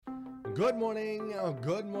Good morning,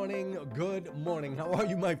 good morning, good morning. How are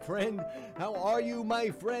you, my friend? How are you, my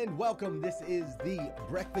friend? Welcome. This is the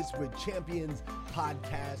Breakfast with Champions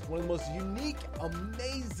podcast, one of the most unique,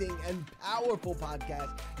 amazing, and powerful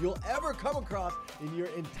podcasts you'll ever come across in your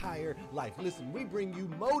entire life. Listen, we bring you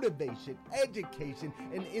motivation, education,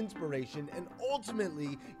 and inspiration, and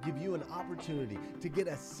ultimately give you an opportunity to get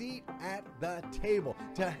a seat at the table,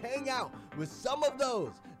 to hang out with some of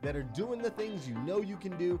those that are doing the things you know you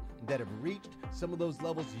can do, that have reached some of those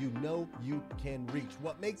levels you know you can reach.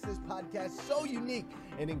 What makes this podcast so unique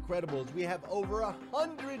and incredible is we have over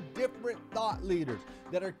 100 different thought leaders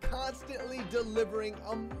that are constantly delivering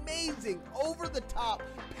amazing, over-the-top,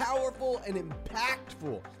 powerful, and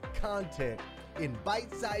impactful content in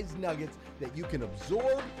bite-sized nuggets that you can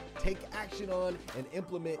absorb, take action on, and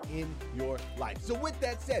implement in your life. So with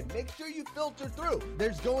that said, make sure you filter through.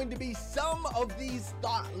 There's going to be some of these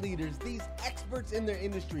thought leaders, these experts in their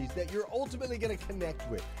industries that you're ultimately going to connect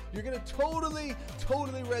with. You're going to totally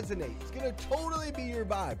resonate. It's going to totally be your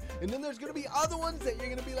vibe. And then there's going to be other ones that you're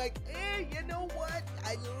going to be like, you know what?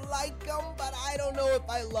 I like them, but I don't know if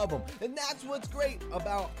I love them. And that's what's great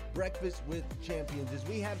about Breakfast with Champions is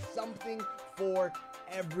we have something for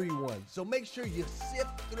everyone. So make sure you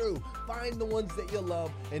sift through, find the ones that you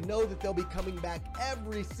love, and know that they'll be coming back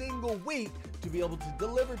every single week to be able to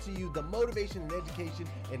deliver to you the motivation and education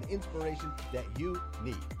and inspiration that you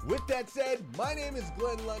need. With that said, my name is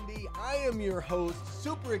Glenn Lundy. I am your host,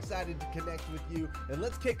 super excited to connect with you, and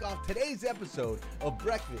let's kick off today's episode of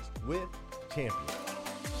Breakfast with Champions.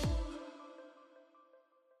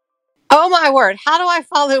 Oh my word, how do I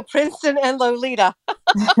follow Princeton and Lolita?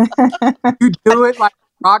 You do it like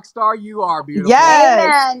a rock star you are, beautiful.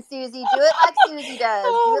 Yes. Amen, Susie. Do it like Susie does.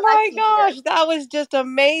 Oh Do it my like Susie gosh, does. that was just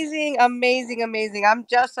amazing. I'm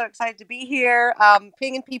just so excited to be here,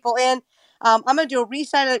 pinging people in. I'm going to do a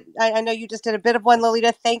reset. I know you just did a bit of one,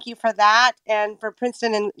 Lolita. Thank you for that. And for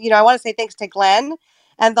Princeton. And, I want to say thanks to Glenn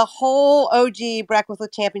and the whole OG Breakfast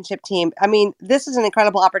with Championship team. I mean, this is an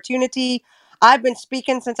incredible opportunity. I've been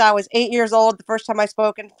speaking since I was 8 years old. The first time I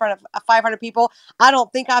spoke in front of 500 people, I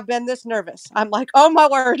don't think I've been this nervous. I'm like, oh my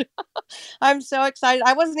word. I'm so excited.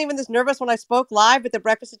 I wasn't even this nervous when I spoke live at the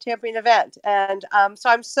Breakfast of Champion event. And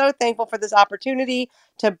so I'm so thankful for this opportunity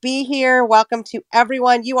to be here. Welcome to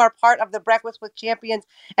everyone. You are part of the Breakfast with Champions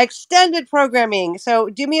extended programming. So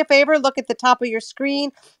do me a favor, look at the top of your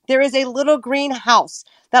screen. There is a little green house.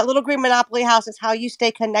 That little green Monopoly house is how you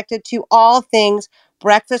stay connected to all things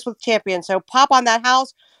Breakfast with Champions. So pop on that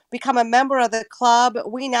house, become a member of the club.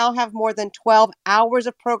 We now have more than 12 hours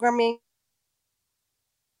of programming.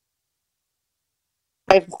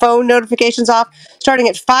 My phone notifications off starting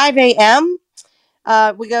at 5 a.m.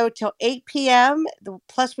 We go till 8 p.m.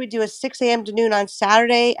 Plus, we do a 6 a.m. to noon on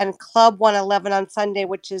Saturday and Club 111 on Sunday,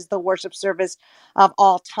 which is the worship service of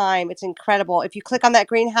all time. It's incredible. If you click on that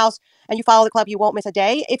greenhouse and you follow the club, you won't miss a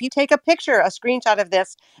day. If you take a picture, a screenshot of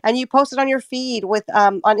this, and you post it on your feed with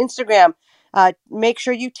on Instagram, make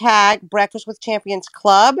sure you tag Breakfast with Champions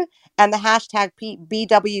Club and the hashtag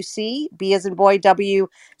BWC, B as in boy,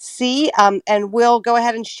 WC, and we'll go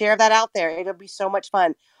ahead and share that out there. It'll be so much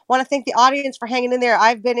fun. Want to thank the audience for hanging in there.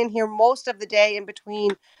 I've been in here most of the day in between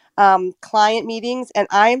client meetings, and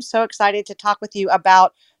I am so excited to talk with you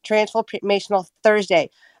about Transformational Thursday.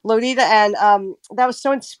 Lolita, and that was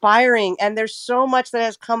so inspiring, and there's so much that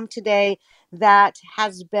has come today that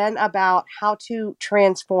has been about how to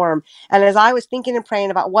transform. And as I was thinking and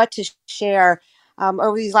praying about what to share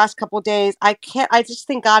over these last couple of days, I just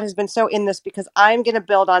think God has been so in this because I'm going to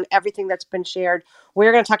build on everything that's been shared.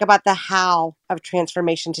 We're going to talk about the how of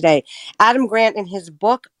transformation today. Adam Grant, in his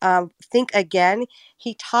book, Think Again,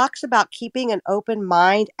 he talks about keeping an open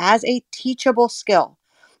mind as a teachable skill,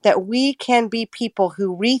 that we can be people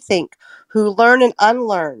who rethink, who learn and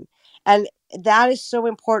unlearn. And that is so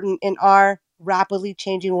important in our rapidly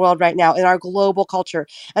changing world right now, in our global culture.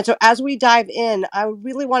 And so as we dive in, I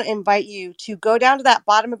really want to invite you to go down to that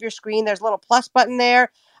bottom of your screen. There's a little plus button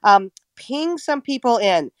there. Ping some people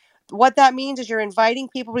in. What that means is you're inviting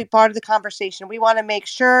people to be part of the conversation. We want to make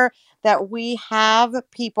sure that we have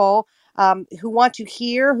people who want to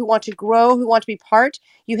hear, who want to grow, who want to be part.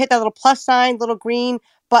 You hit that little plus sign, little green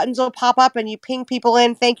buttons will pop up and you ping people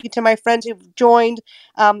in. Thank you to my friends who've joined.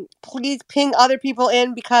 Please ping other people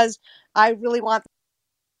in because I really want.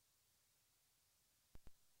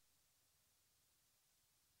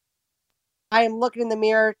 I am looking in the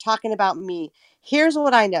mirror talking about me. Here's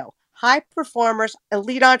what I know. High performers,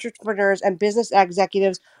 elite entrepreneurs, and business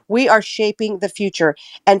executives, we are shaping the future.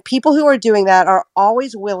 And people who are doing that are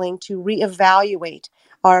always willing to reevaluate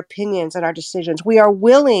our opinions and our decisions. We are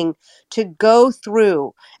willing to go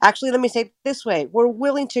through, actually, let me say it this way, we're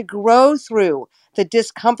willing to grow through the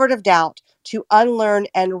discomfort of doubt to unlearn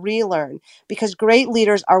and relearn, because great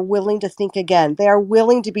leaders are willing to think again. They are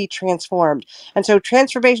willing to be transformed. And so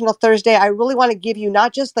Transformational Thursday, I really want to give you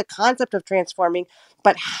not just the concept of transforming,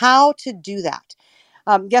 but how to do that.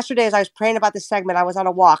 Yesterday, as I was praying about this segment, I was on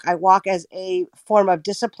a walk. I walk as a form of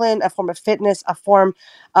discipline, a form of fitness, a form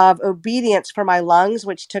of obedience for my lungs,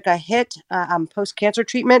 which took a hit post-cancer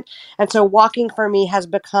treatment. And so walking for me has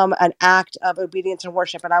become an act of obedience and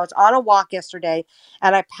worship. And I was on a walk yesterday,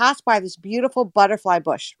 and I passed by this beautiful butterfly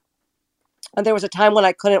bush. And there was a time when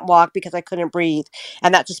I couldn't walk because I couldn't breathe.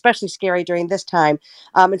 And that's especially scary during this time.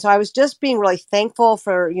 And so I was just being really thankful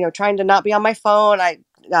for, trying to not be on my phone. I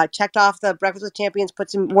checked off the Breakfast with Champions,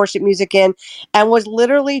 put some worship music in, and was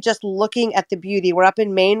literally just looking at the beauty. We're up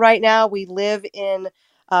in Maine right now. We live in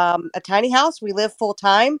a tiny house. We live full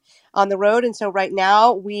time on the road. And so right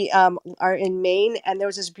now we are in Maine, and there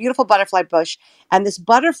was this beautiful butterfly bush, and this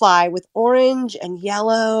butterfly with orange and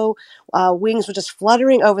yellow wings were just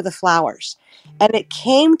fluttering over the flowers. And it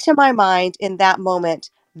came to my mind in that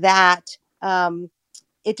moment that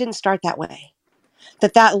it didn't start that way,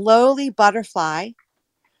 that lowly butterfly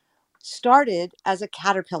started as a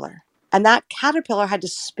caterpillar. And that caterpillar had to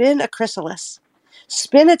spin a chrysalis,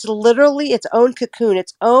 spin literally its own cocoon,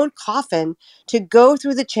 its own coffin, to go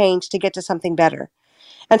through the change to get to something better.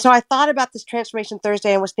 And so I thought about this Transformation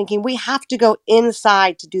Thursday and was thinking we have to go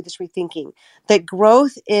inside to do this rethinking, that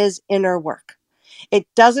growth is inner work. It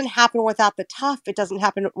doesn't happen without the tough. It doesn't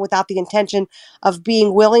happen without the intention of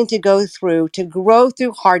being willing to go through, to grow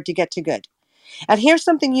through hard to get to good. And here's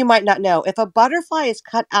something you might not know. If a butterfly is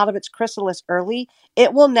cut out of its chrysalis early,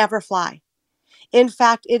 it will never fly. In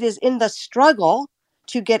fact, it is in the struggle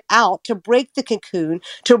to get out, to break the cocoon,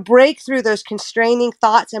 to break through those constraining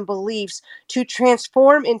thoughts and beliefs, to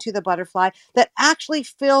transform into the butterfly that actually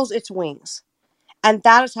fills its wings. And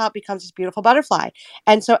that is how it becomes this beautiful butterfly.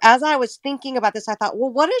 And so as I was thinking about this, I thought, well,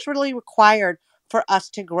 what is really required for us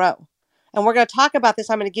to grow? And we're going to talk about this.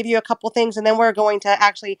 I'm going to give you a couple things, and then we're going to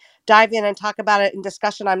actually dive in and talk about it in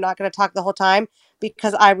discussion. I'm not going to talk the whole time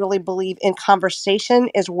because I really believe in conversation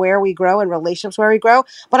is where we grow and relationships where we grow.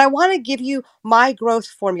 But I want to give you my growth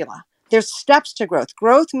formula. There's steps to growth.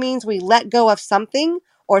 Growth means we let go of something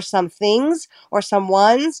or some things or some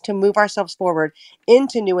ones to move ourselves forward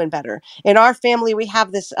into new and better. In our family, we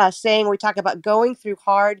have this saying, we talk about going through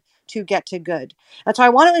hard to get to good. And so I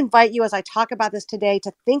want to invite you as I talk about this today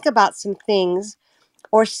to think about some things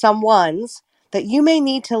or some ones that you may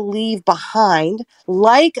need to leave behind,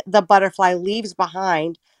 like the butterfly leaves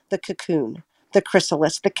behind the cocoon, the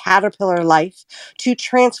chrysalis, the caterpillar life, to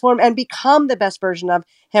transform and become the best version of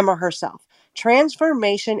him or herself.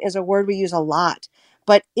 Transformation is a word we use a lot,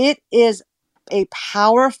 but it is a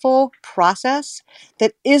powerful process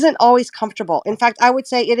that isn't always comfortable. In fact, I would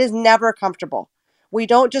say it is never comfortable. We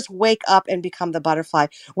don't just wake up and become the butterfly.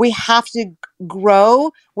 We have to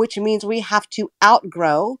grow, which means we have to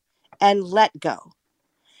outgrow and let go.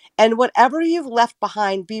 And whatever you've left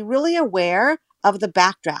behind, be really aware of the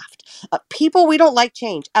backdraft. People, we don't like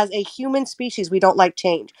change. As a human species, we don't like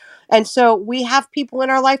change. And so we have people in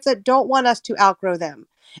our life that don't want us to outgrow them.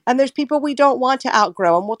 And there's people we don't want to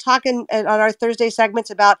outgrow. And we'll talk on our Thursday segments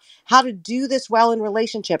about how to do this well in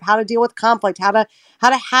relationship, how to deal with conflict, how to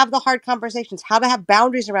have the hard conversations, how to have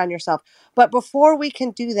boundaries around yourself. But before we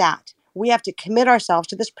can do that, we have to commit ourselves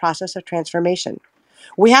to this process of transformation.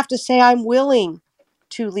 We have to say, I'm willing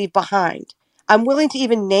to leave behind. I'm willing to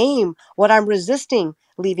even name what I'm resisting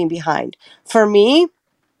leaving behind. For me,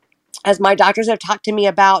 as my doctors have talked to me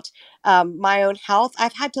about my own health,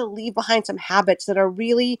 I've had to leave behind some habits that are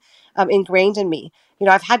really ingrained in me.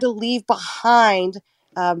 I've had to leave behind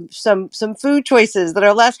some food choices that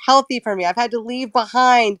are less healthy for me. I've had to leave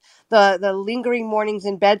behind the lingering mornings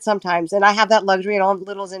in bed sometimes, and I have that luxury. I don't have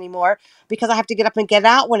littles anymore because I have to get up and get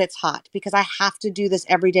out when it's hot because I have to do this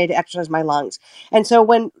every day to exercise my lungs. And so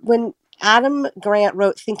when Adam Grant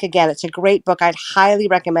wrote Think Again, it's a great book. I'd highly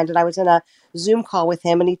recommend it. I was in a Zoom call with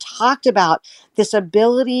him, and he talked about this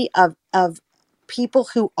ability of people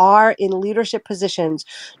who are in leadership positions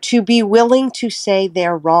to be willing to say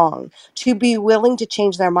they're wrong, to be willing to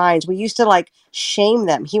change their minds. We used to shame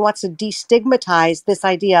them. He wants to destigmatize this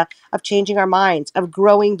idea of changing our minds, of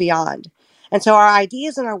growing beyond. And so our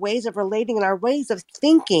ideas and our ways of relating and our ways of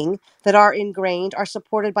thinking that are ingrained are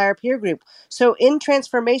supported by our peer group. So in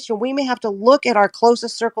transformation, we may have to look at our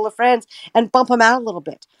closest circle of friends and bump them out a little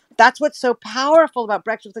bit. That's what's so powerful about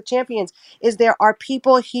Breakfast with Champions is there are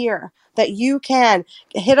people here that you can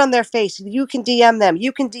hit on their face. You can DM them.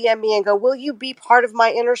 You can DM me and go, will you be part of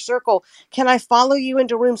my inner circle? Can I follow you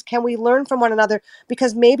into rooms? Can we learn from one another?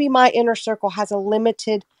 Because maybe my inner circle has a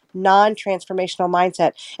limited non-transformational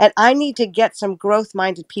mindset and I need to get some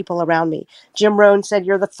growth-minded people around me. Jim Rohn said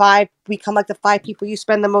you're the five, become like the five people you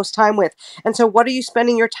spend the most time with. And so what are you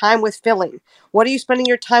spending your time with filling? What are you spending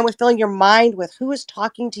your time with, filling your mind with? Who is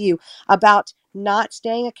talking to you about not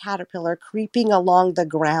staying a caterpillar, creeping along the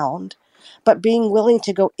ground, but being willing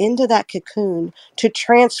to go into that cocoon, to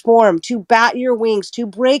transform, to bat your wings, to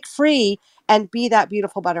break free and be that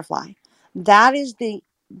beautiful butterfly? That is the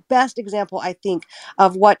best example, I think,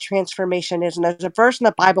 of what transformation is. And there's a verse in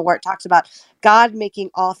the Bible where it talks about God making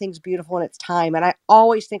all things beautiful in its time. And I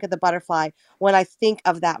always think of the butterfly when I think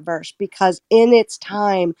of that verse, because in its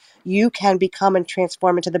time, you can become and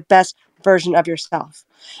transform into the best version of yourself.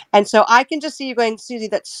 And so I can just see you going, Susie,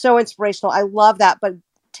 that's so inspirational. I love that. But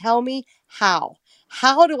tell me how.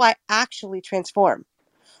 How do I actually transform?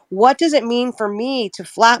 What does it mean for me to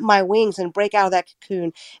flap my wings and break out of that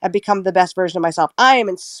cocoon and become the best version of myself? I am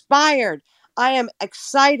inspired. I am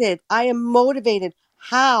excited. I am motivated.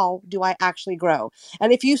 How do I actually grow?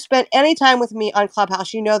 And if you spent any time with me on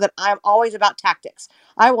Clubhouse, you know that I'm always about tactics.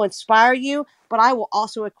 I will inspire you, but I will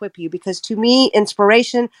also equip you, because to me,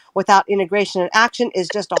 inspiration without integration and action is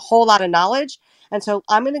just a whole lot of knowledge. And so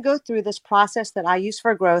I'm going to go through this process that I use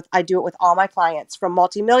for growth. I do it with all my clients, from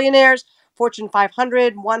multimillionaires, Fortune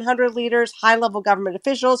 500, 100 leaders, high-level government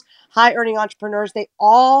officials, high-earning entrepreneurs. They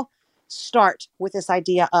all start with this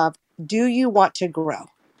idea of, do you want to grow?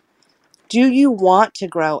 Do you want to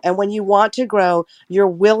grow? And when you want to grow, you're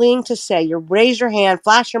willing to say, you raise your hand,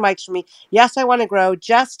 flash your mics for me. Yes, I want to grow.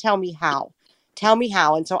 Just tell me how. Tell me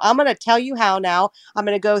how. And so I'm going to tell you how now. I'm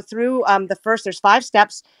going to go through there's 5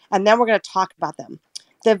 steps, and then we're going to talk about them.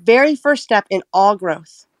 The very first step in all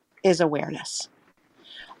growth is awareness.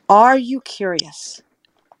 Are you curious?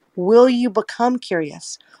 Will you become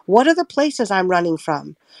curious? What are the places I'm running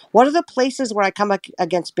from? What are the places where I come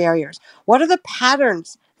against barriers? What are the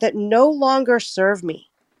patterns that no longer serve me?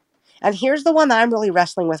 And here's the one that I'm really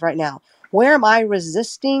wrestling with right now. Where am I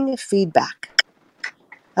resisting feedback?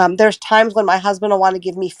 There's times when my husband will want to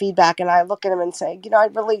give me feedback and I look at him and say, I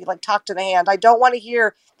really talk to the hand. I don't want to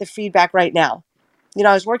hear the feedback right now.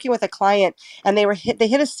 I was working with a client and they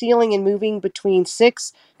hit a ceiling in moving between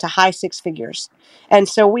 6 to high 6 figures. And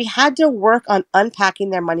so we had to work on unpacking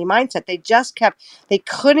their money mindset. They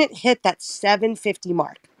couldn't hit that 750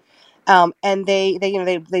 mark. And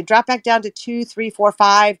they dropped back down to 2, 3, 4,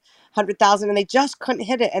 500,000, and they just couldn't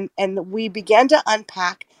hit it. And we began to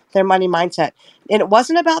unpack their money mindset. And it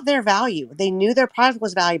wasn't about their value. They knew their product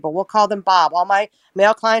was valuable. We'll call them Bob. All my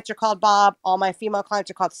male clients are called Bob. All my female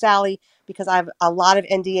clients are called Sally, because I have a lot of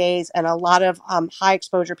NDAs and a lot of high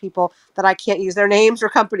exposure people that I can't use their names or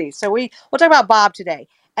companies. So we'll talk about Bob today.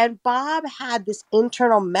 And Bob had this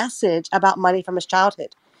internal message about money from his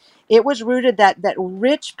childhood. It was rooted that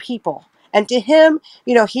rich people, and to him,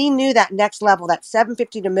 he knew that next level, that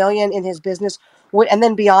 750 to million in his business and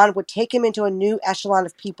then beyond, would take him into a new echelon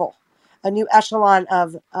of people, a new echelon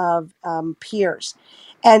of peers.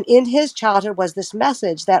 And in his childhood was this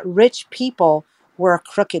message that rich people were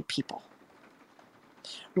crooked people.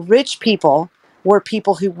 Rich people were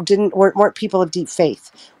people who weren't people of deep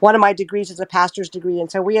faith. One of my degrees is a pastor's degree,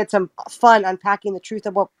 and so we had some fun unpacking the truth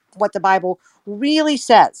of what the Bible really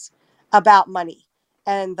says about money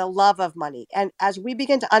and the love of money. And as we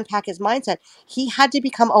begin to unpack his mindset, he had to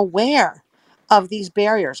become aware of these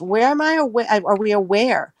barriers. Where am I aware? Are we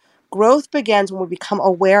aware? Growth begins when we become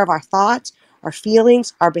aware of our thoughts, our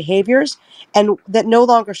feelings, our behaviors, and that no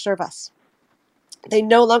longer serve us. They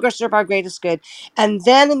no longer serve our greatest good. And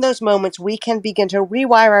then in those moments, we can begin to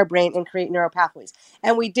rewire our brain and create neural pathways.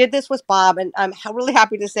 And we did this with Bob. And I'm really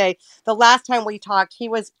happy to say the last time we talked, he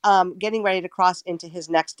was getting ready to cross into his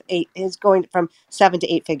next 8, his going from 7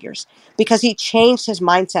 to 8 figures, because he changed his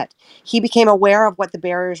mindset. He became aware of what the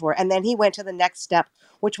barriers were. And then he went to the next step,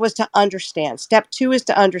 which was to understand. Step 2 is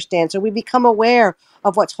to understand. So we become aware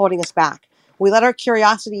of what's holding us back. We let our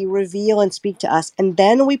curiosity reveal and speak to us. And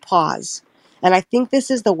then we pause. And I think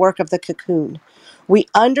this is the work of the cocoon. We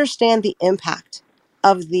understand the impact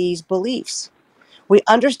of these beliefs. We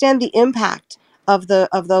understand the impact of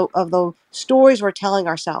the stories we're telling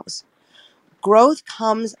ourselves. Growth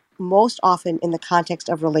comes most often in the context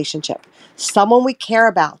of relationship. Someone we care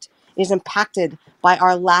about is impacted by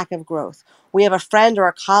our lack of growth. We have a friend or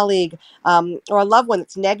a colleague or a loved one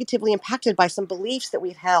that's negatively impacted by some beliefs that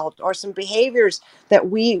we've held or some behaviors that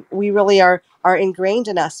we really are ingrained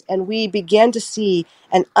in us. And we begin to see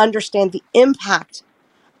and understand the impact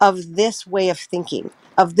of this way of thinking,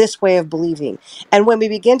 of this way of believing. And when we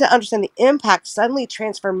begin to understand the impact, suddenly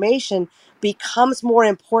transformation becomes more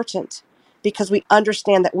important because we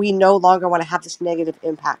understand that we no longer want to have this negative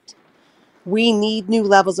impact. We need new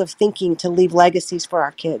levels of thinking to leave legacies for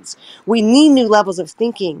our kids. We need new levels of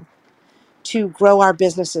thinking to grow our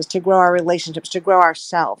businesses, to grow our relationships, to grow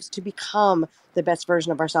ourselves, to become the best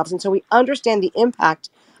version of ourselves. And so we understand the impact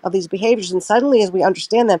of these behaviors. And suddenly, as we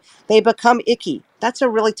understand them, they become icky. That's a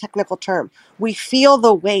really technical term. We feel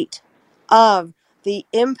the weight of the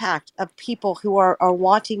impact of people who are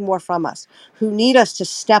wanting more from us, who need us to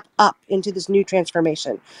step up into this new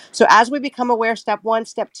transformation. So as we become aware, step 1,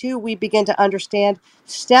 step 2, we begin to understand.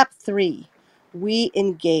 Step 3, we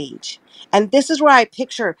engage. And this is where I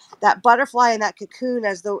picture that butterfly in that cocoon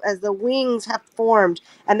as the wings have formed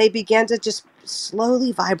and they begin to just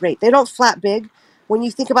slowly vibrate. They don't flap big. When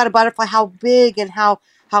you think about a butterfly, how big and how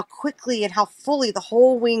quickly and how fully the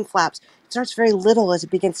whole wing flaps. It starts very little as it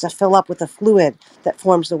begins to fill up with the fluid that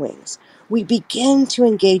forms the wings. We begin to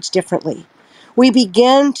engage differently. We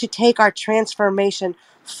begin to take our transformation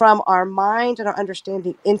from our mind and our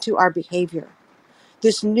understanding into our behavior.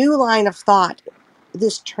 This new line of thought,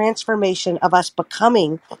 this transformation of us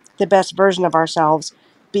becoming the best version of ourselves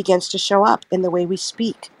begins to show up in the way we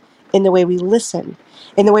speak, in the way we listen,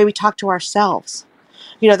 in the way we talk to ourselves.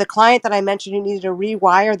 You know, the client that I mentioned who needed to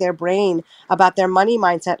rewire their brain about their money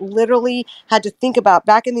mindset literally had to think about,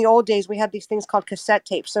 back in the old days, we had these things called cassette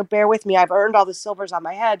tapes. So bear with me, I've earned all the silvers on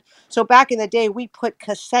my head. So back in the day, we put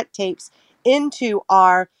cassette tapes into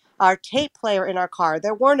our tape player in our car.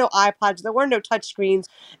 There were no iPods, there were no touch screens,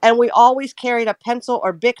 and we always carried a pencil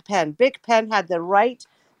or Bic pen. Bic pen had the right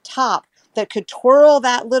top that could twirl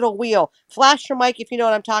that little wheel. Flash your mic if you know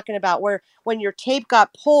what I'm talking about, where when your tape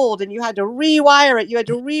got pulled and you had to rewire it, you had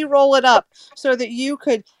to re-roll it up so that you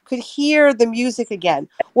could hear the music again.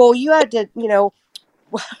 Well, you had to, you know,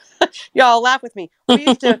 y'all laugh with me. We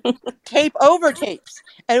used to tape over tapes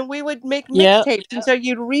and we would make Yep. mixtapes. And so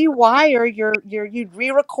you'd rewire you'd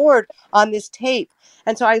re-record on this tape.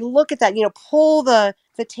 And so I look at that, you know, pull the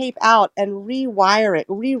tape out and rewire it,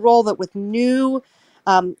 re-roll it with new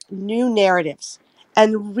narratives.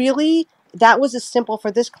 And really, that was as simple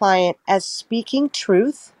for this client as speaking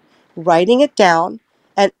truth, writing it down,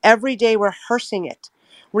 and every day rehearsing it.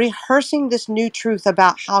 Rehearsing this new truth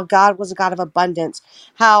about how God was a God of abundance,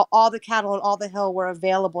 how all the cattle and all the hill were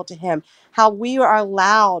available to him, how we are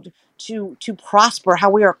allowed to prosper, how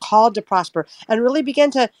we are called to prosper, and really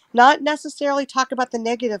begin to not necessarily talk about the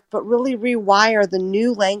negative, but really rewire the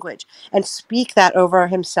new language and speak that over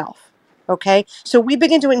himself. Okay, so we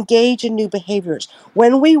begin to engage in new behaviors.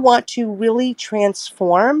 When we want to really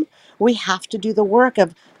transform, we have to do the work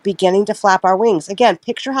of beginning to flap our wings. Again,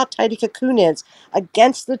 picture how tight a cocoon is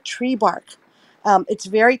against the tree bark. It's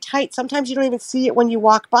very tight. Sometimes you don't even see it when you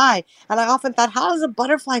walk by. And I often thought, how does a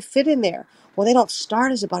butterfly fit in there? Well, they don't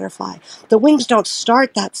start as a butterfly. The wings don't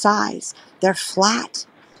start that size. They're flat.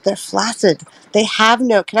 They're flaccid. They have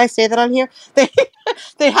no, can I say that on here?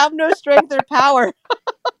 They have no strength or power.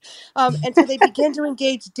 And so they begin to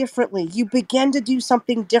engage differently. You begin to do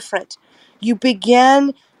something different. You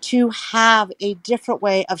begin to have a different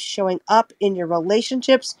way of showing up in your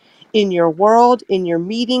relationships, in your world, in your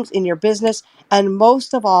meetings, in your business, and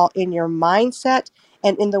most of all, in your mindset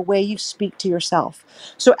and in the way you speak to yourself.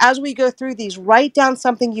 So as we go through these, write down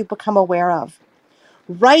something you've become aware of.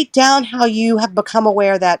 Write down how you have become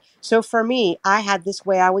aware that, so for me, I had this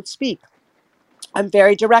way I would speak. I'm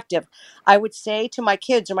very directive. I would say to my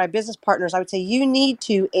kids or my business partners, I would say, you need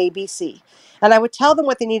to ABC. And I would tell them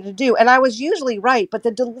what they needed to do. And I was usually right, but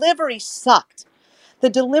the delivery sucked. The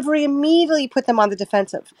delivery immediately put them on the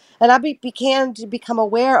defensive. And I began to become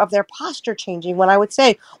aware of their posture changing when I would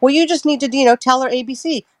say, well, you just need to, tell her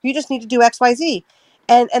ABC. You just need to do XYZ.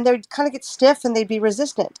 And they'd kind of get stiff and they'd be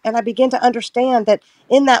resistant. And I began to understand that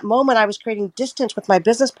in that moment, I was creating distance with my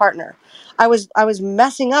business partner. I was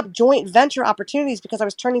messing up joint venture opportunities because I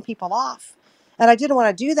was turning people off. And I didn't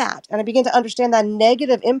want to do that. And I began to understand that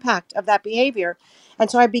negative impact of that behavior.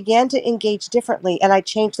 And so I began to engage differently. And I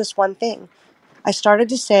changed this one thing. I started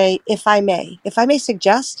to say, if I may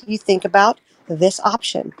suggest you think about this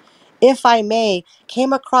option. If I may,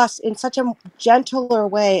 came across in such a gentler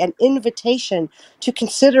way, an invitation to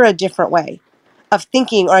consider a different way of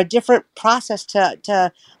thinking or a different process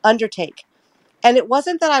to undertake. And it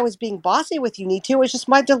wasn't that I was being bossy with you need to, it was just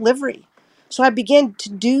my delivery. So I began to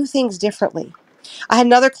do things differently. I had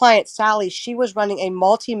another client, Sally. She was running a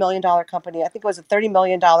multi-million-dollar company. I think it was a $30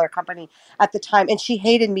 million company at the time, and she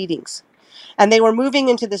hated meetings. And they were moving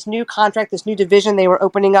into this new contract, this new division they were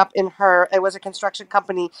opening up in her. It was a construction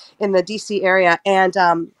company in the DC area, and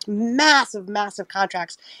massive, massive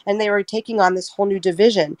contracts. And they were taking on this whole new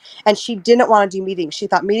division. And she didn't want to do meetings. She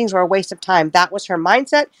thought meetings were a waste of time. That was her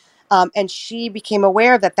mindset. And she became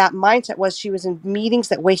aware that that mindset was she was in meetings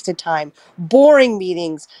that wasted time, boring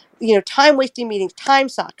meetings, time wasting meetings. Time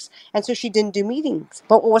sucks. And so she didn't do meetings.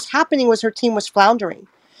 But what was happening was her team was floundering.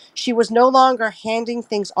 She was no longer handing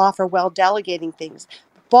things off or well delegating things.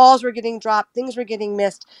 Balls were getting dropped, things were getting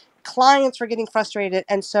missed, clients were getting frustrated.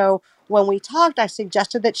 And so when we talked, I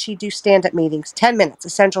suggested that she do stand-up meetings, 10 minutes,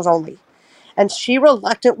 essentials only. And she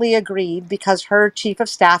reluctantly agreed because her chief of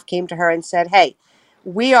staff came to her and said, hey,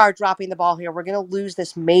 we are dropping the ball here. We're going to lose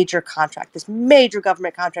this major contract, this major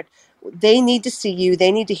government contract. They need to see you.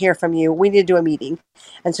 They need to hear from you. We need to do a meeting.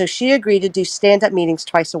 And so she agreed to do stand-up meetings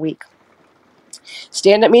twice a week.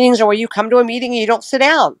 Stand-up meetings are where you come to a meeting and you don't sit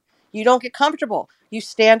down. You don't get comfortable. You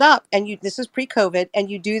stand up and this is pre-COVID, and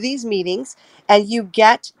you do these meetings and you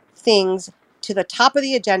get things to the top of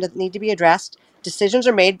the agenda that need to be addressed. Decisions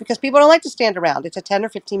are made because people don't like to stand around. It's a 10 or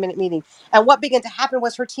 15-minute meeting. And what began to happen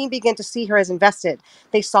was her team began to see her as invested.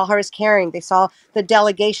 They saw her as caring. They saw the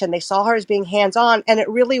delegation. They saw her as being hands-on. And it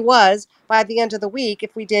really was, by the end of the week,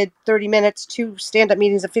 if we did 30 minutes, 2 stand-up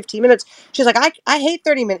meetings of 15 minutes, she's like, I hate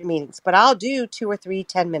 30-minute meetings, but I'll do 2 or 3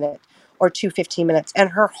 10-minute or 2 15 minutes. And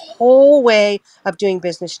her whole way of doing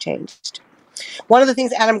business changed. One of the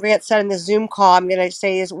things Adam Grant said in this Zoom call, I'm going to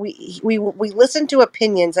say, is we listen to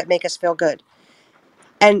opinions that make us feel good,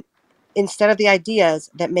 and instead of the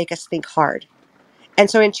ideas that make us think hard. And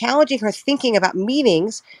so in challenging her thinking about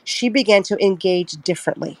meetings, she began to engage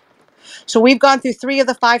differently. So we've gone through 3 of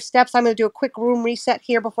the 5 steps. I'm going to do a quick room reset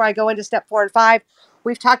here before I go into step 4 and 5.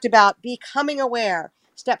 We've talked about becoming aware.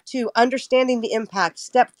 Step 2, understanding the impact.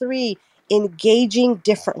 Step 3, engaging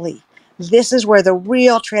differently. This is where the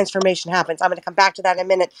real transformation happens. I'm going to come back to that in a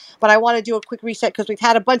minute, but I want to do a quick reset because we've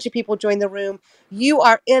had a bunch of people join the room. You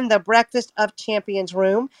are in the Breakfast of Champions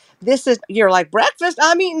room. You're like, breakfast?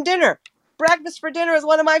 I'm eating dinner. Breakfast for dinner is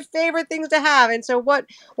one of my favorite things to have. And so what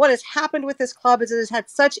has happened with this club is it has had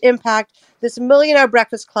such impact. This Millionaire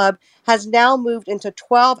Breakfast Club has now moved into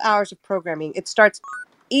 12 hours of programming. It starts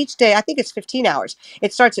each day. I think it's 15 hours.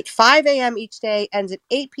 It starts at 5 a.m. each day, ends at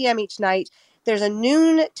 8 p.m. each night. There's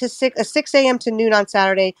a 6 a.m. to noon on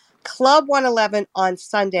Saturday, Club 111 on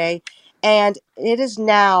Sunday, and it is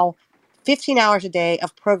now 15 hours a day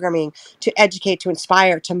of programming to educate, to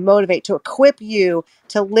inspire, to motivate, to equip you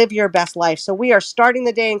to live your best life. So we are starting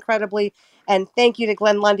the day incredibly, and thank you to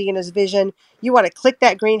Glenn Lundy and his vision. You want to click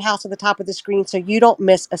that greenhouse at the top of the screen so you don't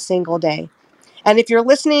miss a single day. And if you're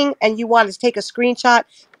listening and you want to take a screenshot,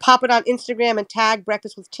 pop it on Instagram and tag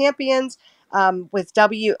Breakfast with Champions with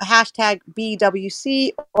hashtag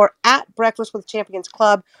BWC or at Breakfast with Champions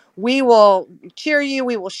Club. We will cheer you.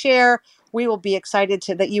 We will share. We will be excited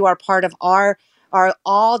that you are part of our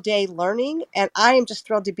all-day learning. And I am just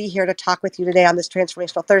thrilled to be here to talk with you today on this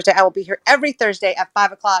Transformational Thursday. I will be here every Thursday at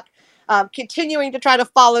 5 o'clock, continuing to try to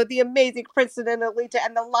follow the amazing Princeton and Alita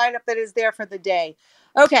and the lineup that is there for the day.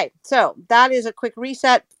 Okay, so that is a quick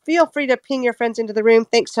reset. Feel free to ping your friends into the room.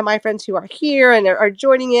 Thanks to my friends who are here and are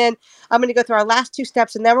joining in. I'm going to go through our last 2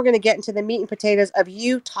 steps, and then we're going to get into the meat and potatoes of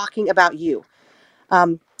you talking about you.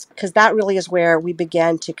 Because that really is where we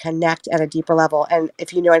begin to connect at a deeper level. And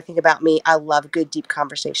if you know anything about me, I love good, deep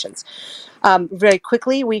conversations. Very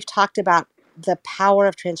quickly, we've talked about the power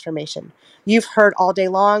of transformation. You've heard all day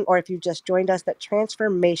long, or if you've just joined us, that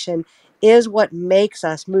transformation is what makes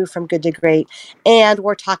us move from good to great. And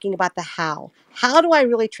we're talking about the how. How do I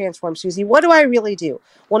really transform, Susie? What do I really do?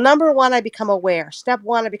 Well, number 1, I become aware. Step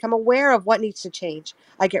 1, I become aware of what needs to change.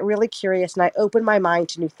 I get really curious and I open my mind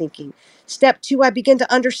to new thinking. Step 2, I begin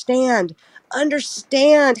to understand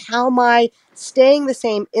how my staying the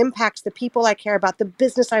same impacts the people I care about, the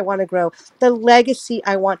business I want to grow, the legacy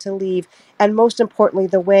I want to leave, and most importantly,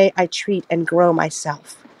 the way I treat and grow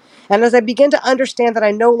myself. And as I begin to understand that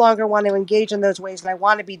I no longer want to engage in those ways and I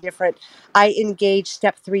want to be different, I engage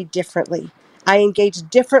step 3 differently. I engage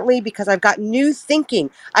differently because I've got new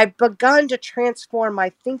thinking. I've begun to transform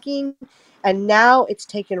my thinking, and now it's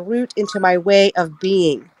taken root into my way of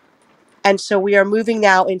being. And so we are moving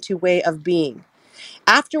now into way of being.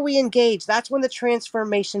 After we engage, that's when the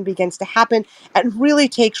transformation begins to happen and really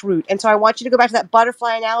takes root. And so I want you to go back to that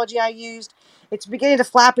butterfly analogy I used. It's beginning to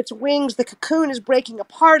flap its wings. The cocoon is breaking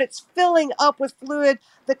apart. It's filling up with fluid.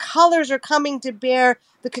 The colors are coming to bear.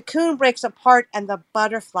 The cocoon breaks apart and the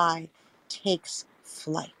butterfly takes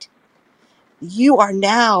flight. You are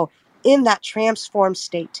now in that transformed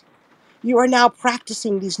state. You are now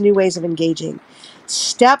practicing these new ways of engaging.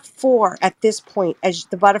 Step 4 at this point, as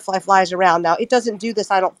the butterfly flies around. Now, it doesn't do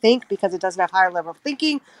this, I don't think, because it doesn't have higher level of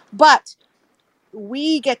thinking, but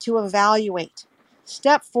we get to evaluate.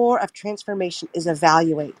 Step 4 of transformation is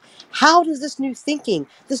evaluate. How does this new thinking,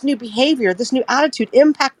 this new behavior, this new attitude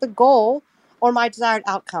impact the goal or my desired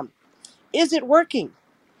outcome? Is it working?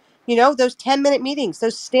 You know, those 10-minute meetings,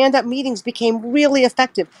 those stand-up meetings became really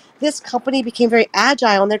effective. This company became very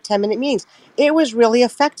agile in their 10-minute meetings. It was really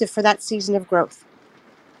effective for that season of growth.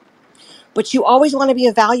 But you always want to be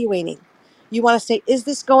evaluating. You want to say, is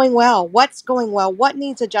this going well? What's going well? What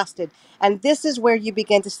needs adjusted? And this is where you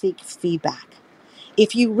begin to seek feedback.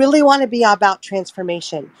 If you really want to be about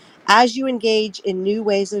transformation, as you engage in new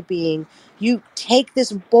ways of being, you take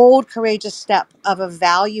this bold, courageous step of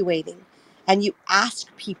evaluating and you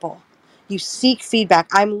ask people, you seek feedback.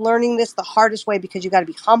 I'm learning this the hardest way because you got to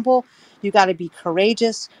be humble, you got to be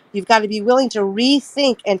courageous, you've got to be willing to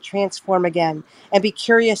rethink and transform again and be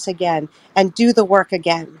curious again and do the work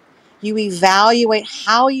again. You evaluate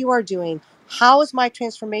how you are doing. How is my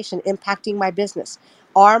transformation impacting my business?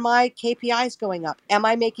 Are my KPIs going up? Am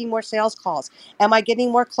I making more sales calls? Am I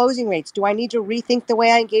getting more closing rates? Do I need to rethink the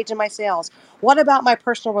way I engage in my sales? What about my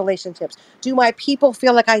personal relationships? Do my people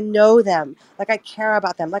feel like I know them, like I care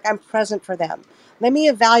about them, like I'm present for them? Let me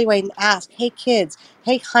evaluate and ask, hey kids,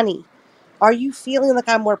 hey honey, are you feeling like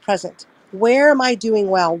I'm more present? Where am I doing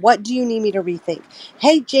well? What do you need me to rethink?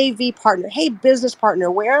 Hey JV partner, hey business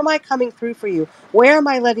partner, where am I coming through for you? Where am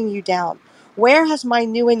I letting you down? Where has my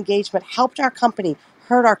new engagement helped our company,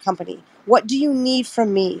 hurt our company? What do you need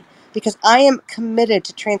from me? Because I am committed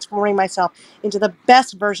to transforming myself into the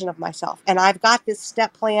best version of myself. And I've got this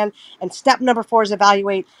step plan. And step number 4 is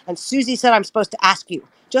evaluate. And Susie said I'm supposed to ask you.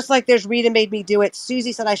 Just like there's Rita made me do it,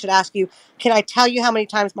 Susie said I should ask you, can I tell you how many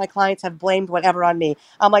times my clients have blamed whatever on me?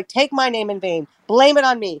 I'm like, take my name in vain. Blame it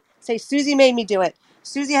on me. Say, Susie made me do it.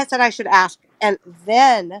 Susie had said I should ask. And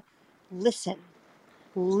then listen.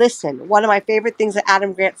 Listen. One of my favorite things that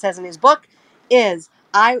Adam Grant says in his book is,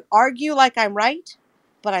 I argue like I'm right,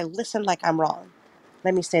 but I listen like I'm wrong.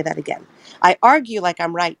 Let me say that again. I argue like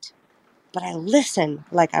I'm right, but I listen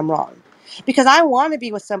like I'm wrong. Because I want to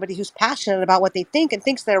be with somebody who's passionate about what they think and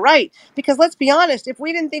thinks they're right. Because let's be honest, if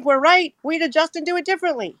we didn't think we're right, we'd adjust and do it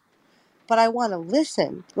differently. But I want to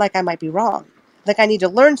listen like I might be wrong. Like I need to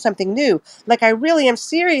learn something new. Like I really am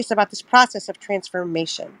serious about this process of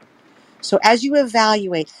transformation. So as you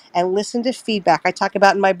evaluate and listen to feedback, I talk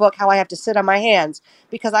about in my book how I have to sit on my hands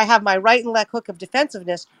because I have my right and left hook of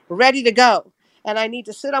defensiveness ready to go. And I need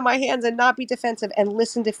to sit on my hands and not be defensive and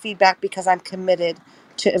listen to feedback because I'm committed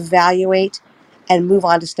to evaluate and move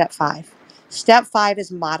on to step 5. Step 5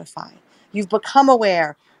 is modify. You've become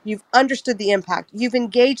aware. You've understood the impact. You've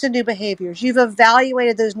engaged in new behaviors. You've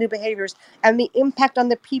evaluated those new behaviors and the impact on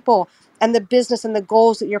the people and the business and the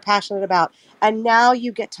goals that you're passionate about. And now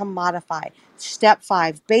you get to modify. Step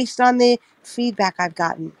 5, based on the feedback I've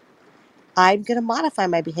gotten, I'm going to modify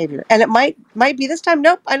my behavior. And it might be this time,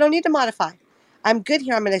 nope, I don't need to modify. I'm good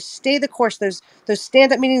here. I'm going to stay the course. Those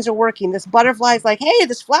stand-up meetings are working. This butterfly is like, hey,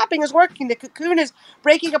 this flapping is working. The cocoon is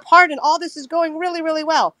breaking apart and all this is going really, really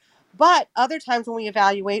well. But other times when we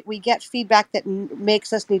evaluate, we get feedback that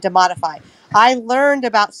makes us need to modify. I learned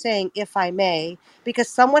about saying, if I may, because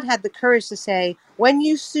someone had the courage to say,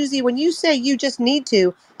 Susie, when you say you just need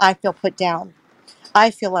to, I feel put down.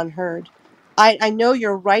 I feel unheard. I know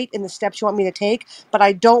you're right in the steps you want me to take, but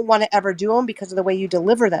I don't want to ever do them because of the way you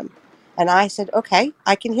deliver them. And I said, okay,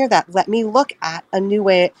 I can hear that. Let me look at a new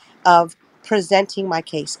way of presenting my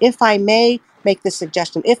case. If I may make this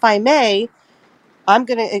suggestion, if I may, I'm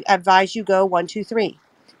going to advise you go 1, 2, 3.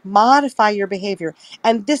 Modify your behavior.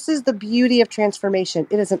 And this is the beauty of transformation.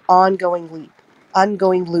 It is an ongoing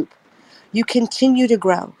loop. You continue to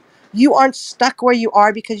grow. You aren't stuck where you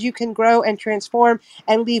are because you can grow and transform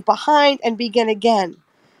and leave behind and begin again.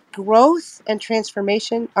 Growth and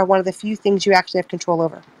transformation are one of the few things you actually have control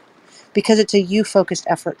over because it's a you-focused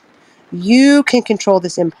effort. You can control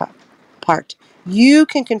this impact part. You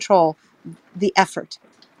can control the effort.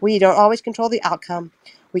 We don't always control the outcome.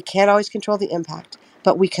 We can't always control the impact,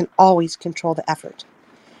 but we can always control the effort.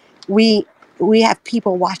 We have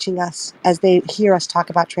people watching us as they hear us talk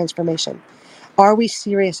about transformation. Are we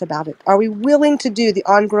serious about it? Are we willing to do the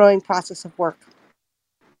ongoing process of work?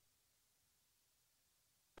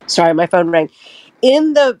 Sorry, my phone rang.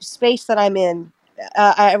 In the space that I'm in,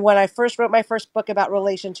 when I first wrote my first book about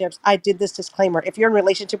relationships, I did this disclaimer. If you're in a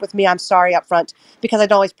relationship with me, I'm sorry up front because I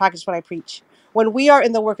don't always practice what I preach. when we are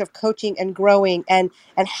in the work of coaching and growing and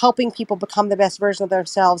helping people become the best version of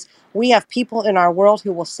themselves, we have people in our world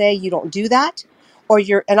who will say you don't do that, or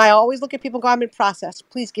you're, and I always look at people and go, I'm in process.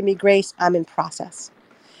 Please give me grace. I'm in process.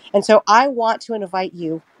 And so I want to invite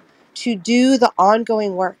you to do the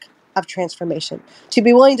ongoing work of transformation, to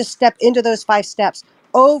be willing to step into those 5 steps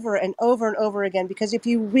over and over and over again. Because if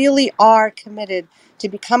you really are committed to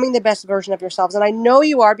becoming the best version of yourselves, and I know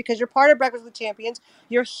you are because you're part of Breakfast with Champions,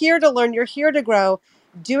 you're here to learn, you're here to grow,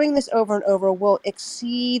 doing this over and over will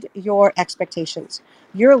exceed your expectations.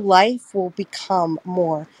 Your life will become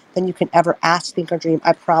more than you can ever ask, think, or dream.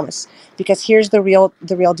 I promise. Because here's the real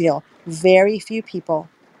deal. Very few people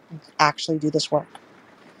actually do this work.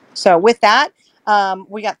 So with that,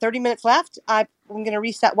 we got 30 minutes left. I'm going to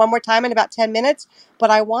reset one more time in about 10 minutes,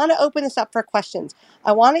 but I want to open this up for questions.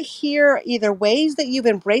 I want to hear either ways that you've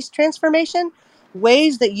embraced transformation,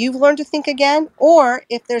 ways that you've learned to think again, or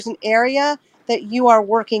if there's an area that you are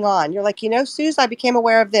working on. You're like, you know, Suze, I became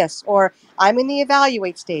aware of this, or I'm in the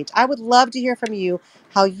evaluate stage. I would love to hear from you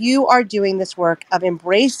how you are doing this work of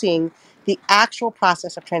embracing the actual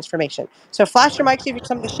process of transformation. So flash your mics if you have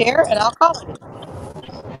something to share, and I'll call it.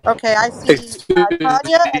 Okay, I Hey, see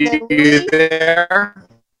Tanya and then Susie, you Louie. there?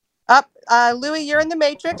 Up, Louie, you're in the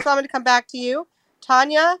matrix, so I'm going to come back to you.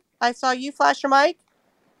 Tanya, I saw you flash your mic.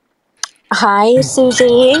 Hi,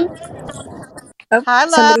 Susie. Oh, Hi, love.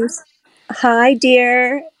 somebody's. Hi,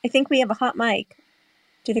 dear. I think we have a hot mic.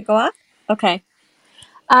 Did it go off? Okay.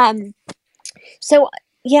 Um. So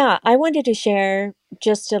yeah, I wanted to share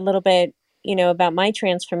just a little bit, about my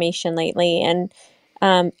transformation lately. And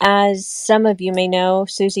as some of you may know,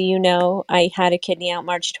 Susie, I had a kidney out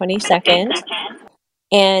March 22nd,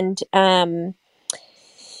 and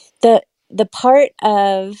the the part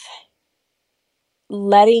of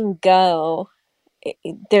letting go,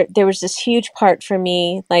 there was this huge part for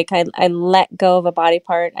me. Like I let go of a body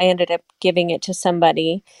part. I ended up giving it to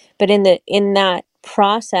somebody, but in that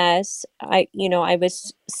process, I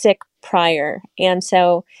was sick prior, and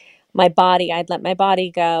so I'd let my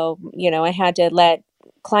body go. I had to let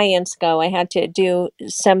clients go. I had to do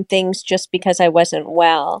some things just because I wasn't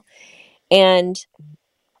well. And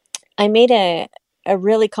I made a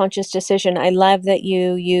really conscious decision. I love that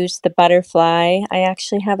you use the butterfly. I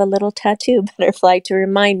actually have a little tattoo butterfly to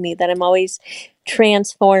remind me that I'm always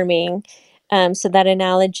transforming. So that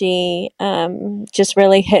analogy just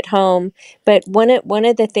really hit home. But one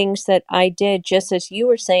of the things that I did, just as you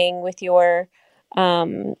were saying with your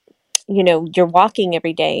you're walking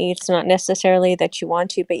every day. It's not necessarily that you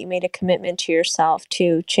want to, but you made a commitment to yourself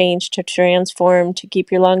to change, to transform, to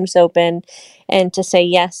keep your lungs open, and to say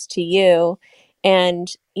yes to you. And,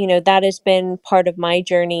 that has been part of my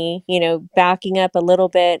journey, backing up a little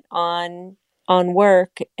bit on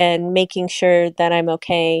work and making sure that I'm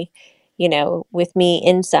okay, with me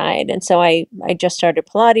inside. And so I just started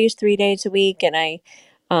Pilates 3 days a week, and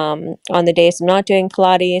on the days I'm not doing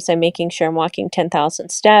Pilates, I'm making sure I'm walking 10,000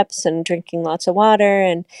 steps and drinking lots of water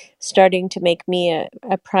and starting to make me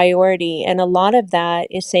a priority. And a lot of that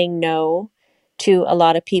is saying no to a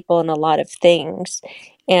lot of people and a lot of things.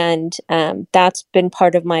 And that's been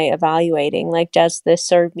part of my evaluating. Like, does this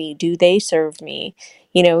serve me? Do they serve me?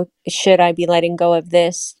 Should I be letting go of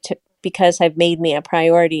this because I've made me a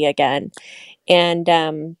priority again?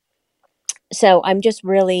 And so I'm just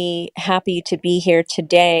really happy to be here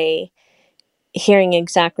today, hearing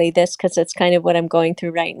exactly this, because it's kind of what I'm going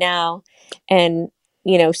through right now. And,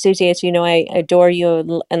 Susie, as you know, I adore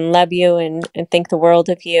you and love you and think the world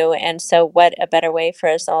of you. And so what a better way for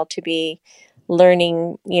us all to be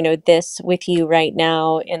learning, this with you right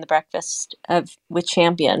now in the Breakfast with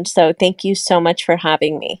Champions. So thank you so much for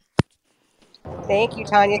having me. Thank you,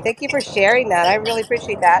 Tanya. Thank you for sharing that. I really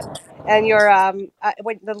appreciate that. And your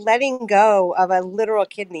the letting go of a literal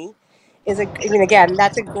kidney is again,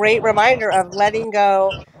 that's a great reminder of letting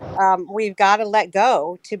go. We've got to let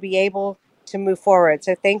go to be able to move forward.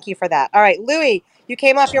 So thank you for that. All right, Louie, you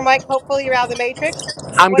came off your mic. Hopefully you're out of the matrix.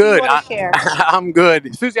 I'm What do you good. want to share? I'm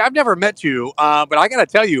good. Susie, I've never met you, but I got to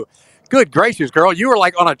tell you, good gracious, girl, you were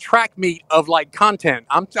like on a track meet of like content.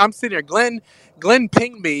 I'm sitting here. Glenn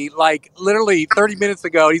pinged me like literally 30 minutes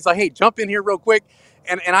ago. He's like, hey, jump in here real quick.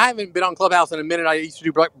 And I haven't been on Clubhouse in a minute. I used to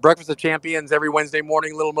do Breakfast of Champions every Wednesday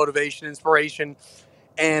morning, little motivation, inspiration.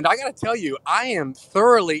 And I got to tell you, I am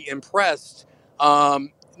thoroughly impressed.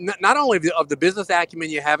 Not only of the business acumen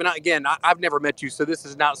you have, and again, I've never met you, so this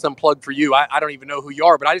is not some plug for you. I don't even know who you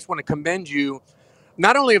are, but I just want to commend you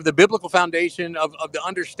not only of the biblical foundation of the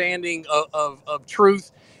understanding of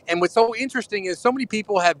truth. And what's so interesting is so many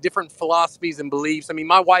people have different philosophies and beliefs. I mean,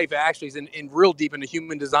 my wife actually is in real deep into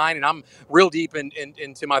human design, and I'm real deep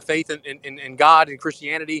into my faith in God and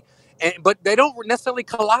Christianity. But they don't necessarily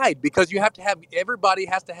collide, because you have to have, everybody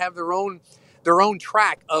has to have their own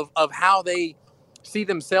track of how they see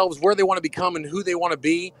themselves, where they want to become, and who they want to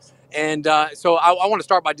be. And so I want to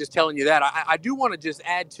start by just telling you that. I do want to just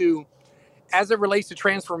add to, as it relates to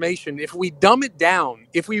transformation, if we dumb it down,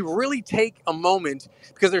 if we really take a moment,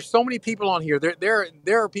 because there's so many people on here,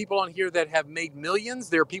 there are people on here that have made millions,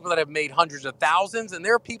 there are people that have made hundreds of thousands, and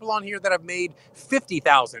there are people on here that have made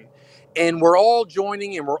 50,000. And we're all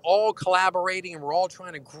joining, and we're all collaborating, and we're all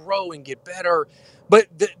trying to grow and get better. But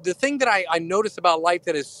the thing that I notice about life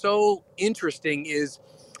that is so interesting is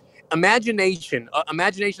imagination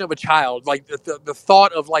of a child, like the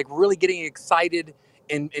thought of like really getting excited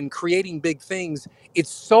and creating big things. It's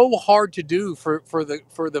so hard to do for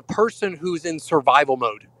the person who's in survival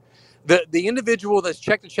mode. The individual that's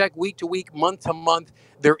check to check, week to week, month to month,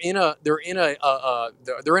 they're in a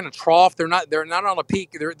trough. They're not on a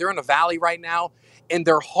peak. They're in a valley right now, and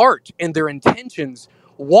their heart and their intentions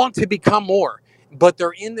want to become more. But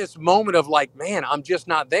they're in this moment of like, man, I'm just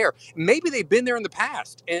not there. Maybe they've been there in the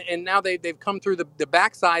past, and now they've come through the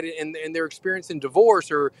backside, and they're experiencing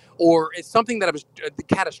divorce, or it's something that was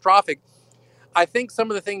catastrophic. I think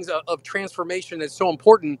some of the things of transformation that's so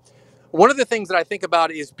important. One of the things that I think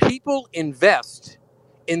about is people invest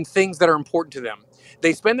in things that are important to them.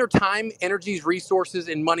 They spend their time, energies, resources,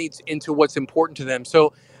 and money into what's important to them.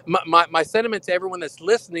 So my sentiment to everyone that's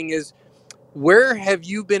listening is, where have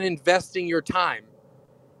you been investing your time?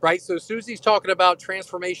 Right? So Susie's talking about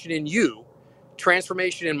transformation in you,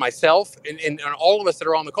 transformation in myself, and all of us that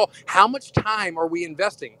are on the call. How much time are we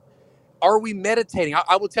investing? Are we meditating?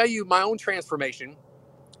 I will tell you my own transformation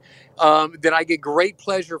that I get great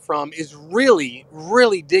pleasure from is really,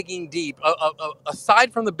 really digging deep.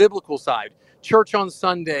 Aside from the biblical side, church on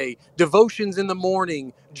Sunday, devotions in the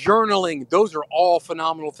morning, journaling, those are all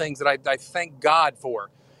phenomenal things that I thank God for.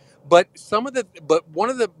 But one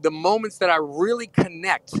of the moments that I really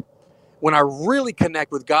connect, when I really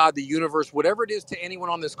connect with God, the universe, whatever it is to anyone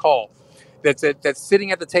on this call that's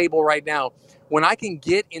sitting at the table right now, when I can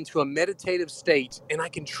get into a meditative state and I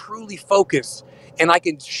can truly focus and I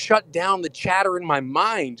can shut down the chatter in my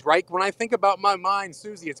mind, right? When I think about my mind,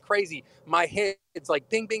 Susie, it's crazy. My head, it's like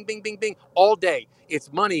bing, bing, bing, bing, bing all day.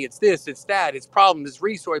 It's money, it's this, it's that, it's problems, it's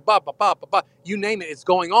resource, blah, blah, blah, blah, blah. You name it, it's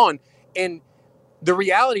going on. And the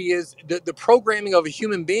reality is the programming of a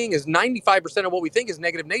human being is 95% of what we think is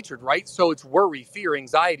negative natured, right? So it's worry, fear,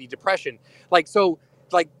 anxiety, depression. The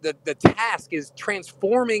task is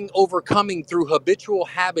transforming, overcoming through habitual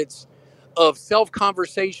habits of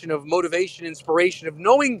self-conversation, of motivation, inspiration, of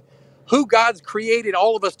knowing who God's created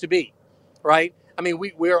all of us to be, right? I mean,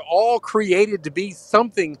 we're all created to be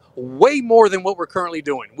something way more than what we're currently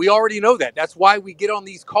doing. We already know that. That's why we get on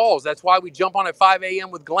these calls. That's why we jump on at 5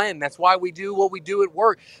 a.m. with Glenn. That's why we do what we do at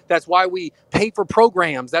work. That's why we pay for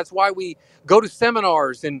programs. That's why we go to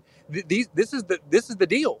seminars. And this is the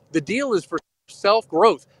deal. The deal is for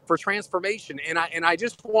self-growth, for transformation. And I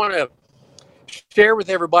just want to share with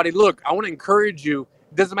everybody, look, I want to encourage you.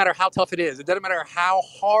 It doesn't matter how tough it is. It doesn't matter how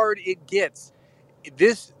hard it gets.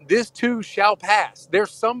 This too shall pass.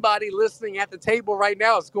 There's somebody listening at the table right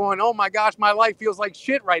now that's going, oh my gosh, my life feels like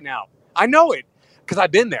shit right now. I know it because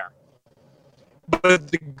I've been there.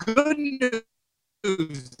 But the good news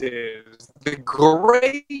is, the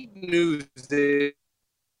great news is,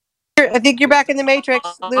 I think you're back in the Matrix,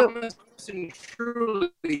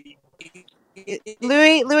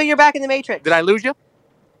 Louis, you're back in the Matrix. Did I lose you?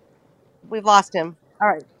 We've lost him. All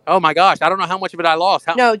right. Oh my gosh, I don't know how much of it I lost.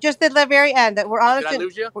 No, just at the very end. That we're honest. Did I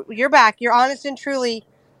lose you? You're back. You're honest and truly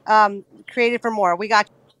created for more. We got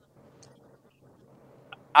you.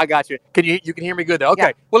 I got you. You can hear me good though? Okay.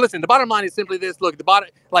 Yeah. Well, listen, the bottom line is simply this. Look, the bottom,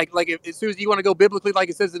 like as soon as you want to go biblically, like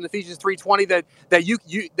it says in Ephesians 3:20,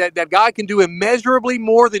 that God can do immeasurably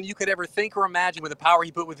more than you could ever think or imagine with the power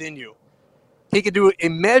He put within you. He could do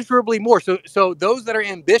immeasurably more. So those that are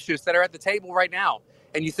ambitious, that are at the table right now,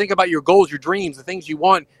 and you think about your goals, your dreams, the things you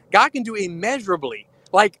want, God can do immeasurably,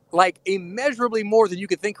 like immeasurably more than you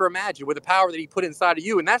could think or imagine with the power that He put inside of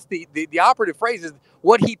you. And that's the operative phrase, is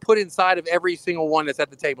what He put inside of every single one that's at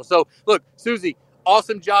the table. So look, Susie,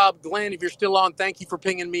 awesome job. Glenn, if you're still on, thank you for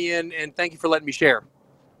pinging me in, and thank you for letting me share.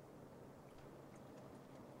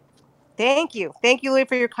 Thank you, Louis,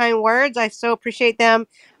 for your kind words. I so appreciate them.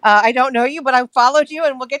 I don't know you, but I followed you,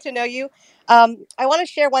 and we'll get to know you. I want to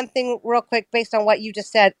share one thing real quick based on what you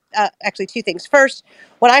just said. Actually, two things. First,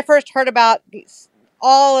 when I first heard about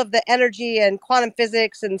all of the energy and quantum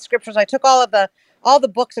physics and scriptures. I took all the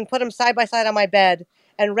books and put them side by side on my bed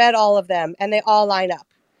and read all of them, and they all line up.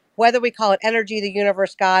 Whether we call it energy, the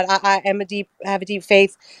universe, God, I have a deep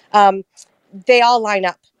faith. They all line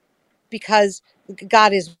up because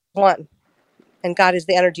God is one, and God is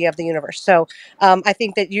the energy of the universe. So I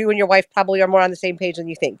think that you and your wife probably are more on the same page than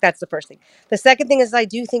you think. That's the first thing. The second thing is I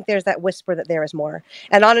do think there's that whisper that there is more.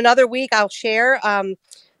 And on another week, I'll share,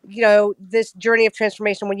 this journey of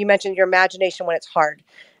transformation when you mentioned your imagination when it's hard.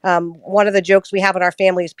 One of the jokes we have in our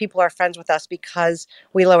family is people are friends with us because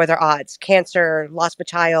we lower their odds. Cancer, loss of a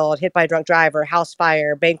child, hit by a drunk driver, house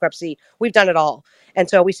fire, bankruptcy. We've done it all. And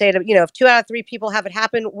so we say to, if 2 out of 3 people have it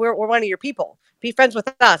happen, we're one of your people. Be friends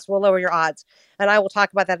with us. We'll lower your odds. And I will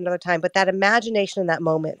talk about that another time. But that imagination in that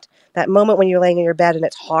moment when you're laying in your bed and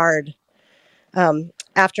it's hard.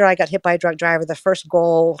 After I got hit by a drunk driver, the first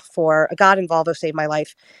goal for God involved who saved my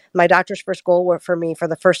life. My doctor's first goal for me for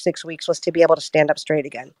the first 6 weeks was to be able to stand up straight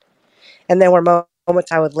again. And there were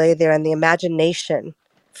moments I would lay there and the imagination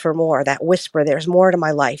for more, that whisper, there's more to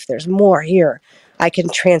my life. There's more here. I can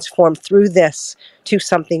transform through this to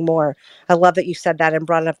something more. I love that you said that and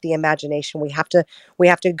brought up the imagination. We have to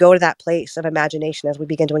go to that place of imagination as we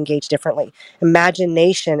begin to engage differently.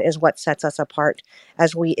 Imagination is what sets us apart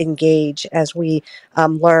as we engage, as we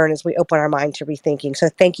learn, as we open our mind to rethinking. So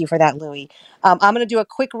thank you for that, Louie. I'm going to do a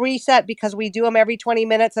quick reset because we do them every 20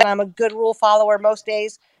 minutes and I'm a good rule follower most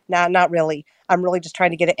days. No, not really. I'm really just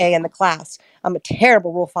trying to get an A in the class. I'm a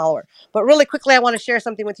terrible rule follower. But really quickly, I want to share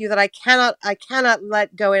something with you that I cannot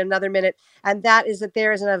let go in another minute. And that is that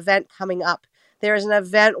there is an event coming up. There is an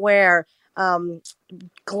event where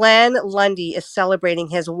Glenn Lundy is celebrating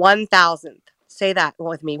his 1,000th. Say that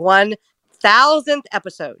with me. 1,000th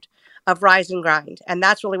episode of Rise and Grind. And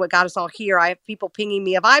that's really what got us all here. I have people pinging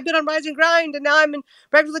me. Have I been on Rise and Grind? And now I'm in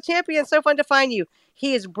Breakfast with Champions. So fun to find you.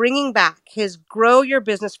 He is bringing back his Grow Your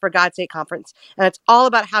Business for God's Sake conference. And it's all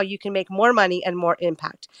about how you can make more money and more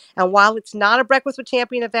impact. And while it's not a Breakfast with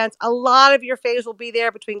Champion event, a lot of your faves will be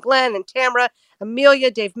there between Glenn and Tamara, Amelia,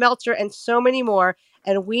 Dave Meltzer, and so many more.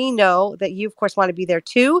 And we know that you, of course, want to be there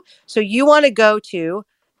too. So you want to go to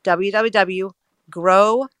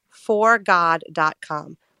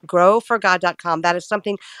www.growforgod.com. Growforgod.com. That is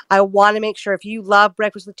something I want to make sure if you love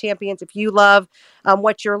Breakfast with Champions, if you love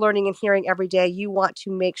what you're learning and hearing every day, you want to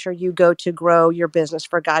make sure you go to Grow Your Business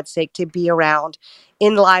for God's Sake to be around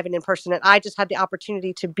in live and in person. And I just had the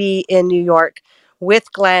opportunity to be in New York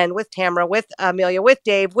with Glenn, with Tamara, with Amelia, with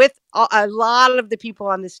Dave, with a lot of the people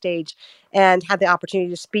on the stage, and had the opportunity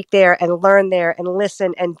to speak there and learn there and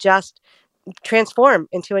listen and just transform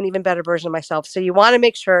into an even better version of myself. So you want to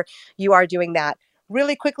make sure you are doing that.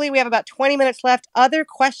 Really quickly, we have about 20 minutes left. Other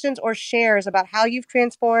questions or shares about how you've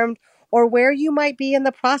transformed or where you might be in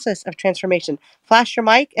the process of transformation. Flash your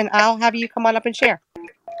mic and I'll have you come on up and share.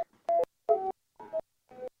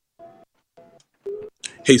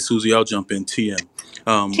 Hey, Susie, I'll jump in. TM.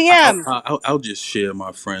 TM. I'll just share,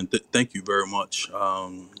 my friend. Thank you very much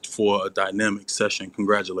for a dynamic session.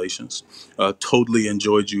 Congratulations. Totally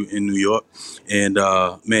enjoyed you in New York. And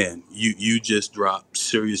man, you just dropped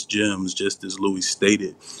serious gems, just as Louis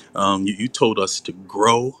stated. You told us to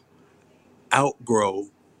grow, outgrow,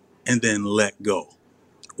 and then let go.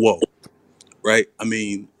 Whoa, right? I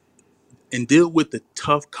mean, and deal with the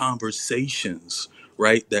tough conversations,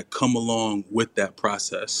 right, that come along with that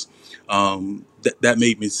process. That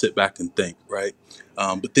made me sit back and think, right?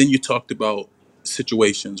 But then you talked about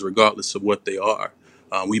situations, regardless of what they are.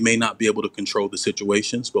 We may not be able to control the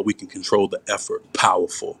situations, but we can control the effort.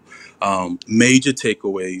 Powerful. Major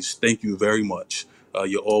takeaways. Thank you very much.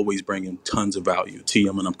 You're always bringing tons of value.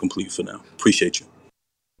 TM, and I'm complete for now. Appreciate you.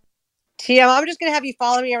 TM, I'm just going to have you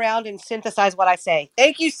follow me around and synthesize what I say.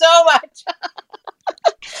 Thank you so much.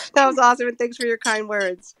 That was awesome. And thanks for your kind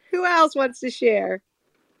words. Who else wants to share?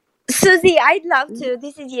 Susie, I'd love to.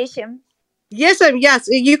 This is Yeshim. Yes,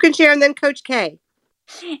 you can share, and then Coach K.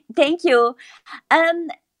 Thank you.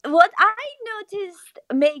 What I noticed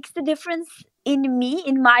makes the difference in me,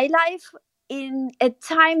 in my life, at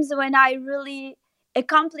times when I really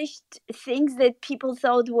accomplished things that people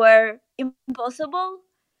thought were impossible,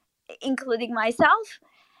 including myself,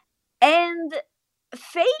 and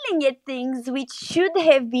failing at things which should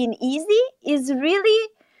have been easy is really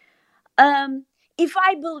if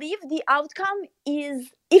I believe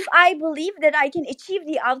that I can achieve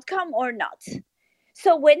the outcome or not.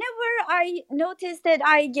 So whenever I notice that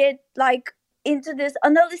I get like into this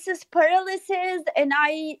analysis paralysis and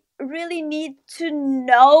I really need to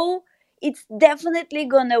know it's definitely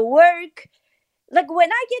gonna work, like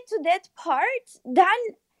when I get to that part, then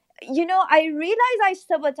I realize I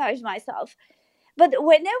sabotage myself. But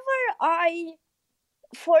whenever I,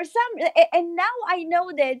 for some, and now I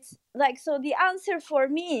know that, like, so the answer for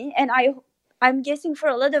me, and I'm guessing for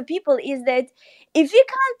a lot of people, is that if you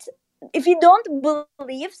can't, if you don't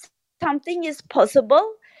believe something is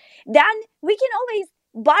possible, then we can always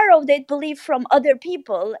borrow that belief from other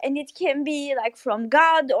people, and it can be like from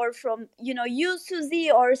God, or from, you,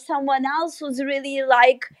 Susie, or someone else who's really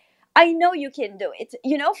like, I know you can do it,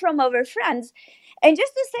 from our friends. And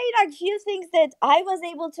just to say like few things that I was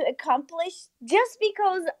able to accomplish just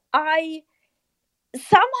because I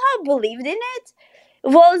somehow believed in it,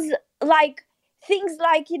 was like things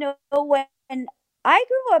like, when I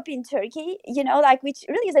grew up in Turkey, like, which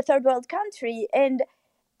really is a third world country, and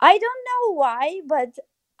I don't know why, but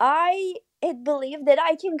I had believed that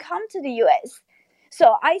I can come to the US.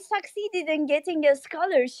 So I succeeded in getting a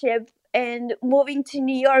scholarship and moving to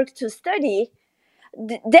New York to study.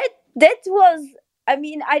 That was, I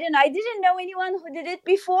mean, I don't know, I didn't know anyone who did it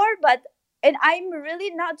before, but, and I'm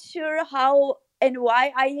really not sure how and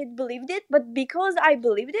why I had believed it, but because I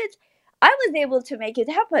believed it, I was able to make it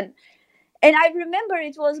happen. And I remember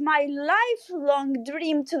it was my lifelong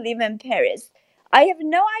dream to live in Paris. I have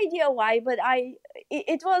no idea why, but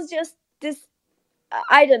it was just this,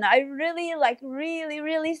 I don't know, I really, like, really,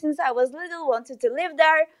 really, since I was little, wanted to live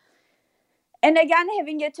there. And again,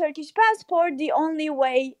 having a Turkish passport, the only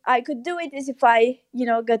way I could do it is if I,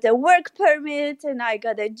 got a work permit and I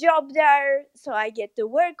got a job there. So I get the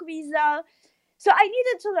work visa. So I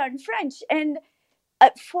needed to learn French. And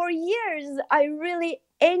for years, I really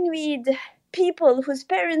envied people whose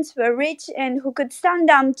parents were rich and who could send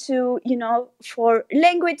them to, for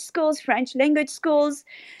language schools, French language schools.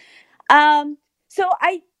 So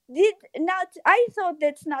I thought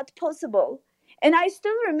that's not possible. And I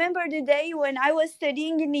still remember the day when I was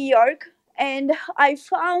studying in New York and I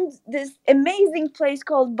found this amazing place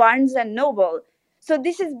called Barnes and Noble. So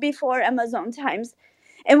this is before Amazon times.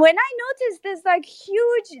 And when I noticed this like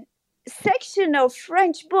huge section of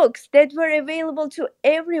French books that were available to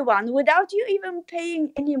everyone without you even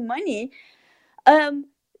paying any money, um,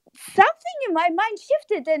 something in my mind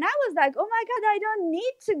shifted and I was like, oh my God, I don't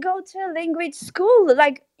need to go to a language school.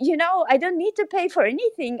 Like, I don't need to pay for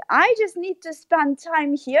anything. I just need to spend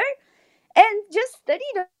time here and just study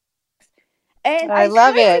them. And I I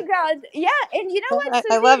love swear to it. God, yeah. And you know what, I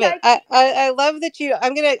Susie? love it. Like, I love that you.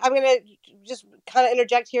 I'm gonna just kind of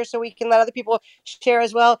interject here so we can let other people share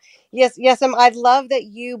as well. Yes, I love that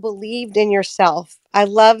you believed in yourself. I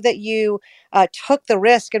love that you took the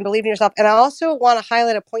risk and believed in yourself. And I also want to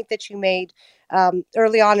highlight a point that you made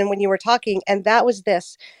early on and when you were talking, and that was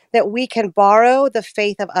this: that we can borrow the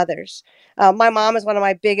faith of others. My mom is one of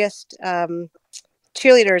my biggest.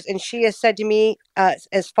 Cheerleaders, and she has said to me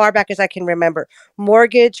as far back as I can remember,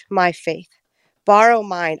 mortgage my faith, borrow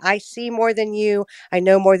mine. I see more than you. I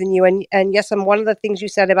know more than you. And yes, and one of the things you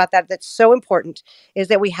said about that that's so important is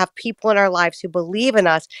that we have people in our lives who believe in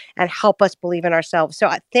us and help us believe in ourselves. So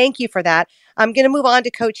thank you for that. I'm going to move on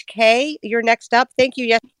to Coach K. You're next up. Thank you.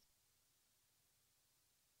 Yes.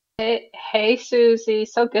 Hey, Susie.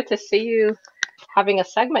 So good to see you having a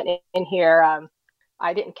segment in here.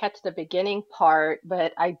 I didn't catch the beginning part,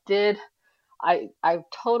 but I did. I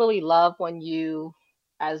totally love when you,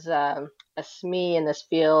 as a SME in this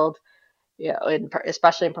field,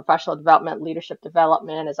 especially in professional development, leadership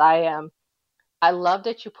development, as I am. I love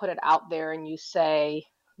that you put it out there and you say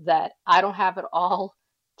that I don't have it all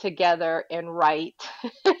together and right.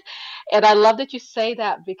 And I love that you say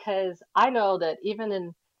that because I know that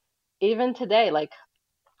even today, like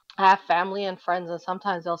I have family and friends, and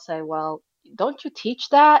sometimes they'll say, well, don't you teach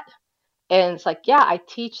that? And it's like, yeah, I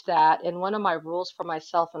teach that. And one of my rules for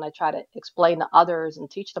myself, and I try to explain to others and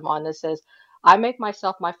teach them on this, is I make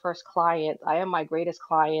myself my first client. I am my greatest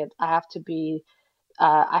client. I have to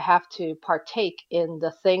partake in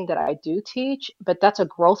the thing that I do teach, but that's a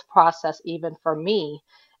growth process even for me.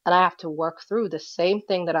 And I have to work through the same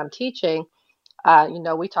thing that I'm teaching.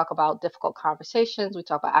 We talk about difficult conversations, we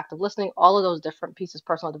talk about active listening, all of those different pieces,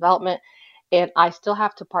 personal development, and I still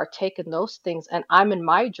have to partake in those things. And I'm in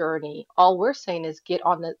my journey. All we're saying is get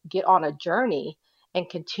on a journey and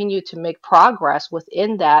continue to make progress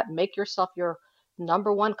within that. Make yourself your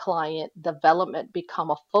number one client. Development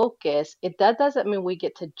become a focus. That doesn't mean we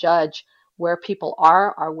get to judge where people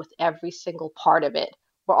are with every single part of it.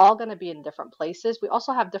 We're all going to be in different places. We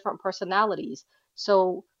also have different personalities.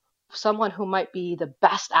 So someone who might be the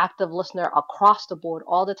best active listener across the board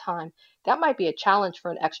all the time, that might be a challenge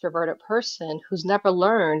for an extroverted person who's never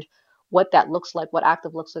learned what that looks like, what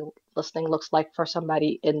listening looks like for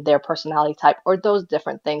somebody in their personality type, or those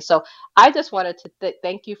different things. So I just wanted to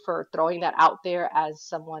thank you for throwing that out there as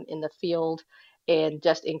someone in the field and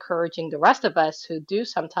just encouraging the rest of us who do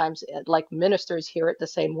sometimes, like ministers, hear it the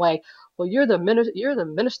same way. Well, you're the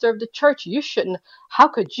minister of the church. You shouldn't. How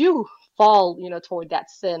could you fall, toward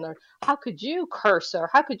that sin, or how could you curse, or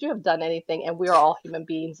how could you have done anything? And we're all human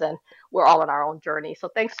beings, and we're all on our own journey. So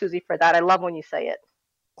thanks, Susie, for that. I love when you say it.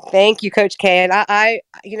 Thank you, Coach K.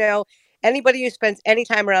 And anybody who spends any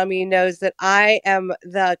time around me knows that I am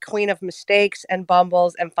the queen of mistakes and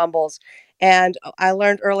bumbles and fumbles. And I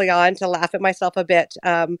learned early on to laugh at myself a bit.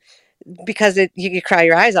 Because you cry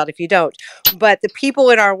your eyes out if you don't. But the people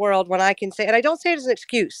in our world, when I can say, and I don't say it as an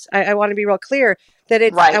excuse, I want to be real clear that I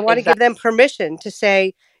Right, want to give exactly. them permission to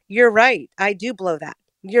say, you're right. I do blow that.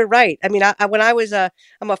 You're right. I mean, when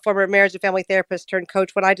I'm a former marriage and family therapist turned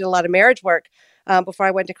coach. When I did a lot of marriage work before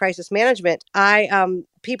I went to crisis management,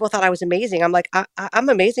 people thought I was amazing. I'm like, I'm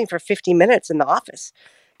amazing for 50 minutes in the office.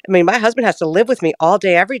 I mean, my husband has to live with me all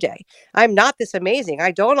day, every day. I'm not this amazing. I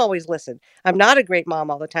don't always listen. I'm not a great mom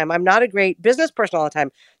all the time. I'm not a great business person all the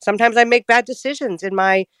time. Sometimes I make bad decisions in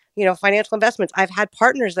my, financial investments. I've had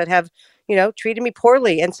partners that have, treated me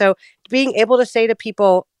poorly. And so being able to say to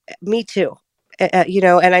people, me too,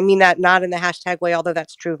 and I mean that not in the hashtag way, although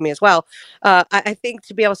that's true of me as well. I think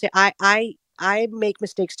to be able to say, I make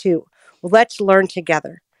mistakes too. Let's learn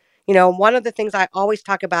together. One of the things I always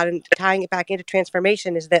talk about and tying it back into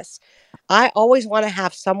transformation is this. I always want to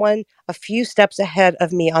have someone a few steps ahead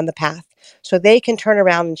of me on the path so they can turn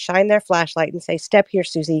around and shine their flashlight and say, step here,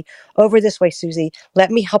 Susie, over this way, Susie.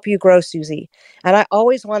 Let me help you grow, Susie. And I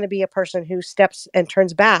always want to be a person who steps and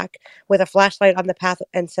turns back with a flashlight on the path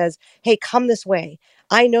and says, hey, come this way.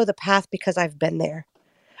 I know the path because I've been there.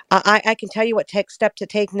 I can tell you what step to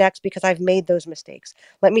take next because I've made those mistakes.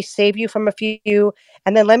 Let me save you from a few,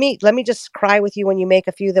 and then let me just cry with you when you make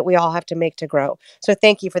a few that we all have to make to grow. So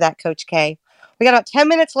thank you for that, Coach K. We got about 10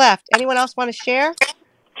 minutes left. Anyone else want to share?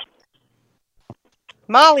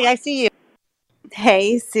 Molly, I see you.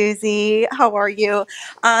 Hey, Susie, how are you?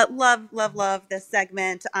 Love this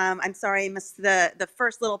segment. I'm sorry I missed the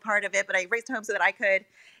first little part of it, but I raced home so that I could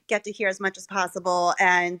get to hear as much as possible.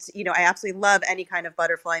 And, I absolutely love any kind of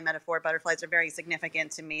butterfly metaphor. Butterflies are very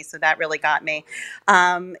significant to me, so that really got me.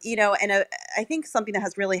 I think something that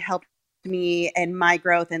has really helped me and my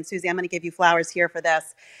growth, and Susie, I'm going to give you flowers here for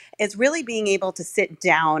this, is really being able to sit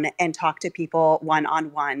down and talk to people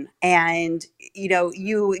one-on-one. And,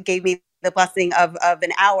 you gave me the blessing of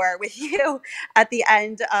an hour with you at the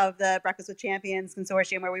end of the Breakfast with Champions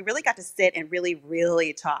consortium, where we really got to sit and really,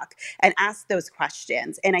 really talk and ask those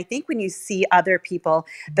questions. And I think when you see other people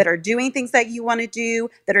that are doing things that you want to do,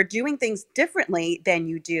 that are doing things differently than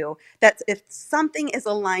you do, that if something is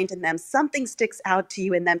aligned in them, something sticks out to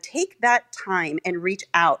you in them, take that time and reach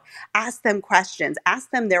out, ask them questions,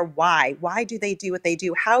 ask them their why. Why do they do what they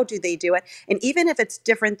do? How do they do it? And even if it's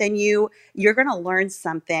different than you, you're going to learn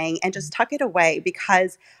something, and just tuck it away,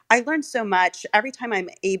 because I learned so much every time I'm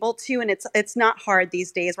able to, and it's not hard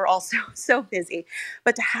these days. We're all so busy,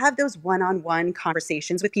 but to have those one-on-one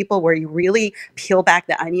conversations with people where you really peel back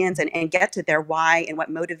the onions and get to their why and what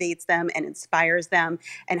motivates them and inspires them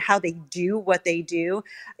and how they do what they do,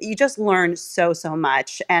 you just learn so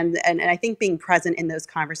much. And I think being present in those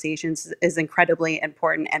conversations is incredibly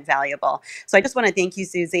important and valuable. So I just want to thank you,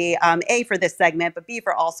 Susie, A, for this segment, but B,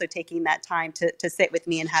 for also taking that time to sit with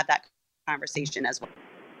me and have that conversation as well.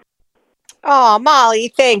 Oh,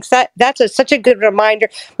 Molly, thanks. That's such a good reminder.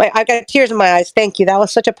 I got tears in my eyes. Thank you. That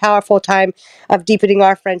was such a powerful time of deepening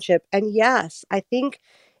our friendship. And yes, I think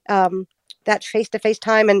that face-to-face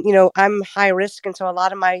time, and I'm high risk, and so a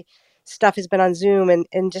lot of my stuff has been on Zoom,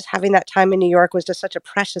 and just having that time in New York was just such a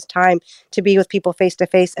precious time to be with people face to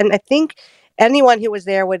face. And I think anyone who was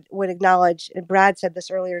there would acknowledge, and Brad said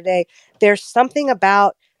this earlier today, there's something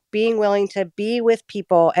about being willing to be with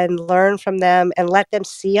people and learn from them and let them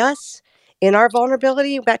see us in our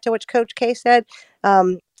vulnerability, back to what Coach K said,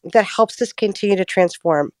 that helps us continue to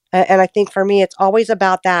transform. And I think for me, it's always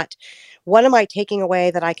about that. What am I taking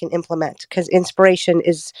away that I can implement? Because inspiration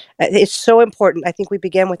is so important. I think we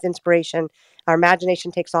begin with inspiration. Our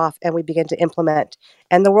imagination takes off and we begin to implement,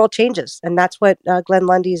 and the world changes. And that's what Glenn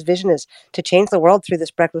Lundy's vision is, to change the world through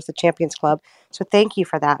this Breakfast with Champions Club. So thank you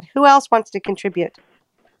for that. Who else wants to contribute?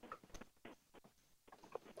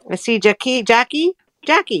 I see Jackie,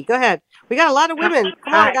 go ahead. We got a lot of women.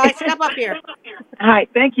 Come on, guys, step up here. Hi,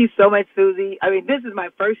 thank you so much, Susie. I mean, this is my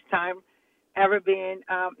first time ever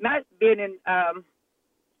not being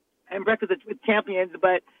in Breakfast with Champions,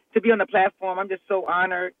 but to be on the platform. I'm just so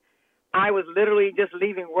honored. I was literally just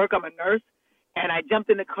leaving work. I'm a nurse, and I jumped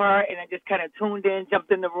in the car, and I just kind of tuned in,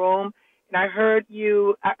 jumped in the room, and I heard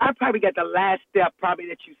you. I probably got the last step probably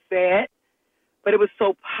that you said, but it was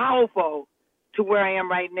so powerful to where I am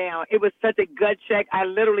right now. It was such a gut check. I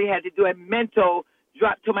literally had to do a mental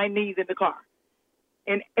drop to my knees in the car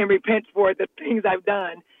and repent for the things I've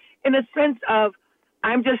done. In a sense of,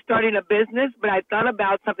 I'm just starting a business, but I thought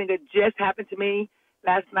about something that just happened to me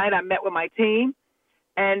last night. I met with my team,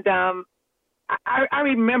 and I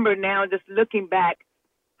remember now, just looking back,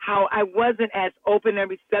 how I wasn't as open and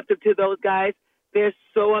receptive to those guys. They're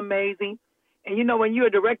so amazing. And you know, when you're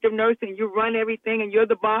a director of nursing and you run everything and you're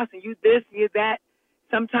the boss and you this, you that,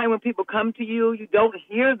 sometimes when people come to you, you don't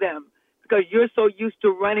hear them because you're so used to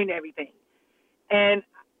running everything. And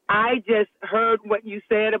I just heard what you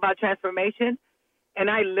said about transformation, and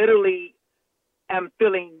I literally am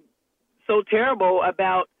feeling so terrible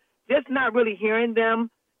about just not really hearing them.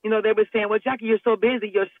 You know, they were saying, well, Jackie, you're so busy.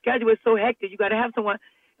 Your schedule is so hectic. You got to have someone.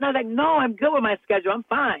 And I was like, no, I'm good with my schedule. I'm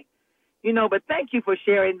fine. You know, but thank you for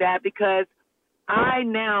sharing that, because I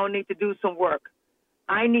now need to do some work.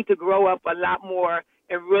 I need to grow up a lot more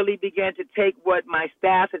and really begin to take what my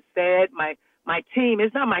staff has said, my team.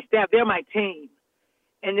 It's not my staff. They're my team.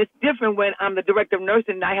 And it's different when I'm the director of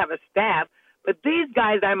nursing and I have a staff. But these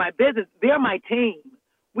guys are my business. They're my team.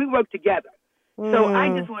 We work together. So I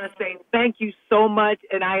just want to say thank you so much.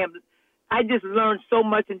 And I just learned so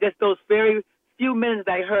much in just those very few minutes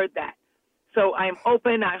I heard that. So I'm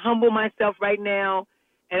open. I humble myself right now.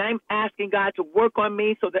 And I'm asking God to work on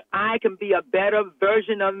me so that I can be a better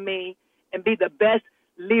version of me and be the best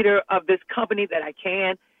leader of this company that I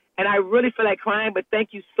can. And I really feel like crying, but thank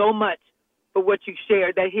you so much for what you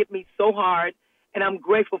shared. That hit me so hard. And I'm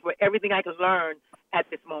grateful for everything I can learn at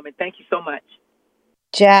this moment. Thank you so much.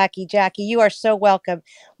 Jackie, you are so welcome.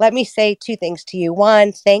 Let me say two things to you.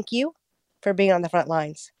 One, thank you for being on the front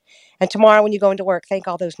lines. And tomorrow when you go into work, thank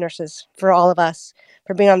all those nurses, for all of us,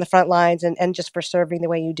 for being on the front lines and just for serving the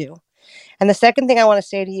way you do. And the second thing I want to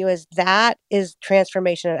say to you is that is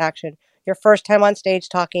transformation in action. Your first time on stage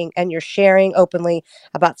talking and you're sharing openly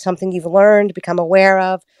about something you've learned, become aware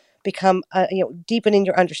of, become, deepening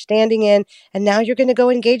your understanding in, and now you're going to go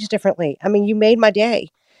engage differently. I mean, you made my day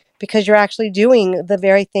because you're actually doing the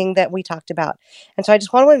very thing that we talked about. And so I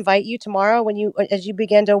just want to invite you tomorrow as you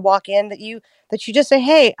begin to walk in, that you just say,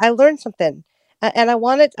 hey, I learned something. And I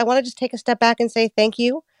want to just take a step back and say thank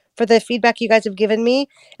you for the feedback you guys have given me.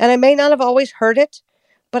 And I may not have always heard it,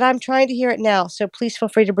 but I'm trying to hear it now. So please feel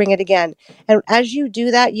free to bring it again. And as you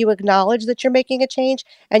do that, you acknowledge that you're making a change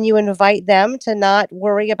and you invite them to not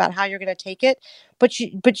worry about how you're going to take it. But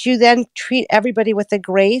you then treat everybody with the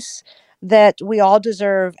grace that we all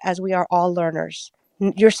deserve, as we are all learners,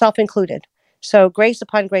 yourself included. So grace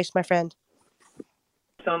upon grace, my friend.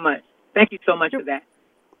 So much. Thank you so much for that.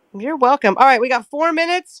 You're welcome. All right, we got 4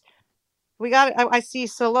 minutes. I see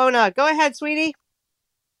Salona. Go ahead, sweetie.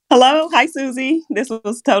 Hello. Hi, Susie. This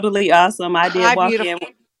was totally awesome. I did Hi, walk beautiful.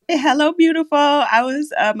 in. Hello, beautiful. I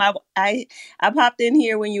was I popped in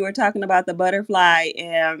here when you were talking about the butterfly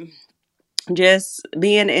and just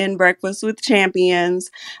being in Breakfast with Champions.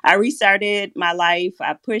 I restarted my life.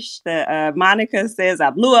 I pushed the Monica says I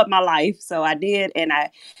blew up my life. So I did, and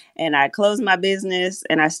I closed my business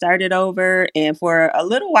and I started over. And for a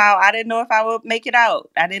little while, I didn't know if I would make it out.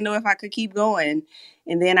 I didn't know if I could keep going.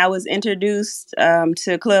 And then I was introduced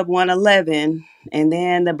to Club 111 and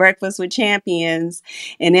then the Breakfast with Champions.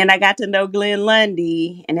 And then I got to know Glenn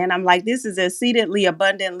Lundy. And then I'm like, this is exceedingly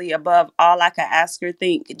abundantly above all I could ask or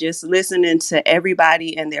think. Just listening to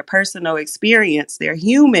everybody and their personal experience, their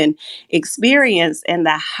human experience, and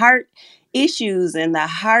the heart issues and the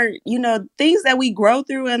heart, things that we grow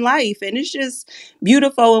through in life. And it's just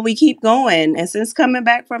beautiful when we keep going. And since coming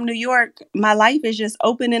back from New York, my life is just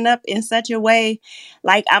opening up in such a way.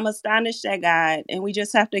 Like, I'm astonished at God, and we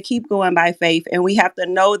just have to keep going by faith, and we have to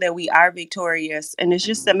know that we are victorious. And it's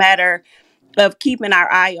just a matter of keeping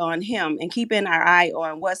our eye on Him and keeping our eye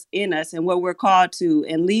on what's in us and what we're called to,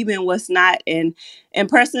 and leaving what's not, and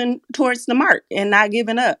pressing towards the mark and not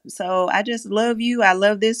giving up. So I just love you. I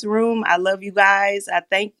love this room. I love you guys. I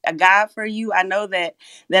thank God for you. I know that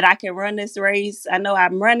I can run this race. I know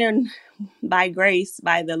I'm running by grace,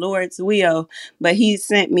 by the Lord's will, but He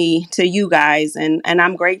sent me to you guys, and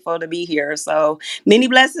I'm grateful to be here. So many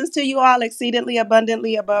blessings to you all, exceedingly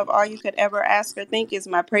abundantly above all you could ever ask or think is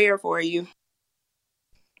my prayer for you.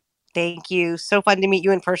 Thank you. So fun to meet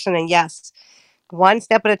you in person. And yes, one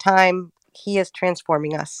step at a time, He is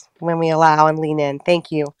transforming us when we allow and lean in. Thank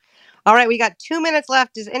you. All right, we got 2 minutes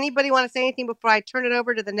left. Does anybody want to say anything before I turn it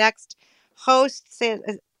over to the next host? Say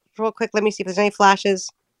real quick. Let me see if there's any flashes.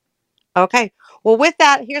 Okay. Well, with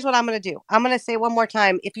that, here's what I'm going to do. I'm going to say one more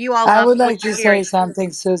time. If you all I love would like what to you're say hearing,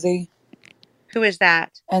 something, Susie. who is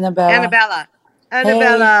that? Annabella. Annabella. Hey.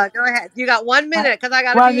 Annabella, go ahead. You got 1 minute because I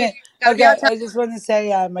got to 1 be. minute. Gotta be Okay, on time. I just want to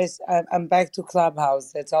say I'm back to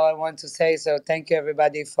Clubhouse. That's all I want to say. So thank you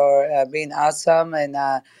everybody for being awesome, and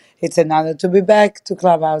it's an honor to be back to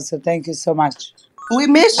Clubhouse. So thank you so much. We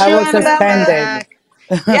miss I you, was Annabella. suspended.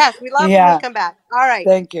 Yes, we love when you Yeah, come back. All right.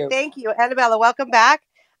 thank you. Thank you, Annabella. Welcome back.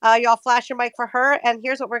 Y'all flash your mic for her. And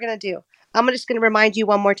here's what we're going to do. I'm just going to remind you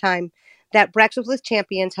one more time that Breakfast with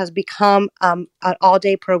Champions has become an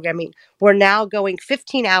all-day programming. We're now going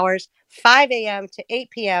 15 hours, 5 a.m. to 8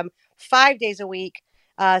 p.m., 5 days a week.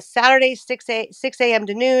 Saturdays, 6 a.m.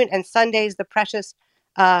 to noon, and Sundays, the precious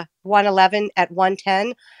 1:11 at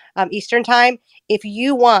 1:10 Eastern Time. If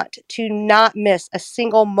you want to not miss a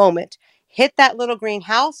single moment, hit that little green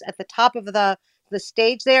house at the top of the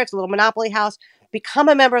stage there. It's a little Monopoly house. Become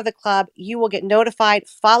a member of the club. You will get notified.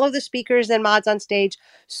 Follow the speakers and mods on stage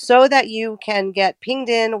so that you can get pinged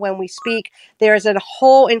in when we speak. There is a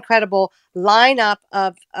whole incredible lineup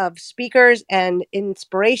of speakers and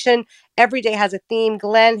inspiration. Every day has a theme.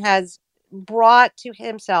 Glenn has brought to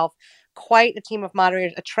himself quite a team of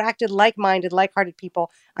moderators, attracted like-minded, like-hearted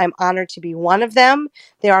people. I'm honored to be one of them.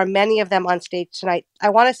 There are many of them on stage tonight. I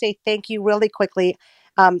want to say thank you really quickly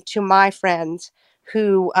to my friends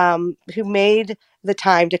who made the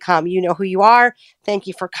time to come. You know who you are. Thank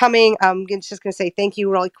you for coming. I'm just going to say thank you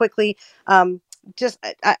really quickly.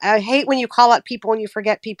 I hate when you call out people and you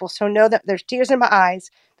forget people. So know that there's tears in my eyes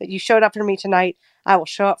that you showed up for me tonight. I will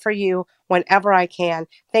show up for you whenever I can.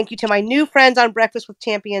 Thank you to my new friends on Breakfast with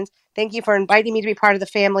Champions. Thank you for inviting me to be part of the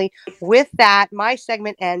family. With that, my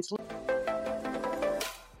segment ends.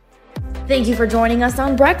 Thank you for joining us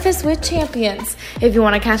on Breakfast with Champions. If you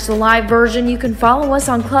want to catch the live version, you can follow us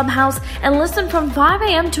on Clubhouse and listen from 5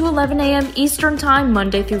 a.m. to 11 a.m. Eastern Time,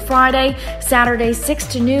 Monday through Friday, Saturdays 6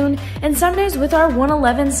 to noon, and Sundays with our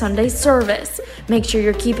 1:11 Sunday service. Make sure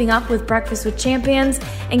you're keeping up with Breakfast with Champions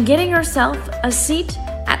and getting yourself a seat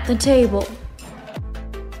at the table.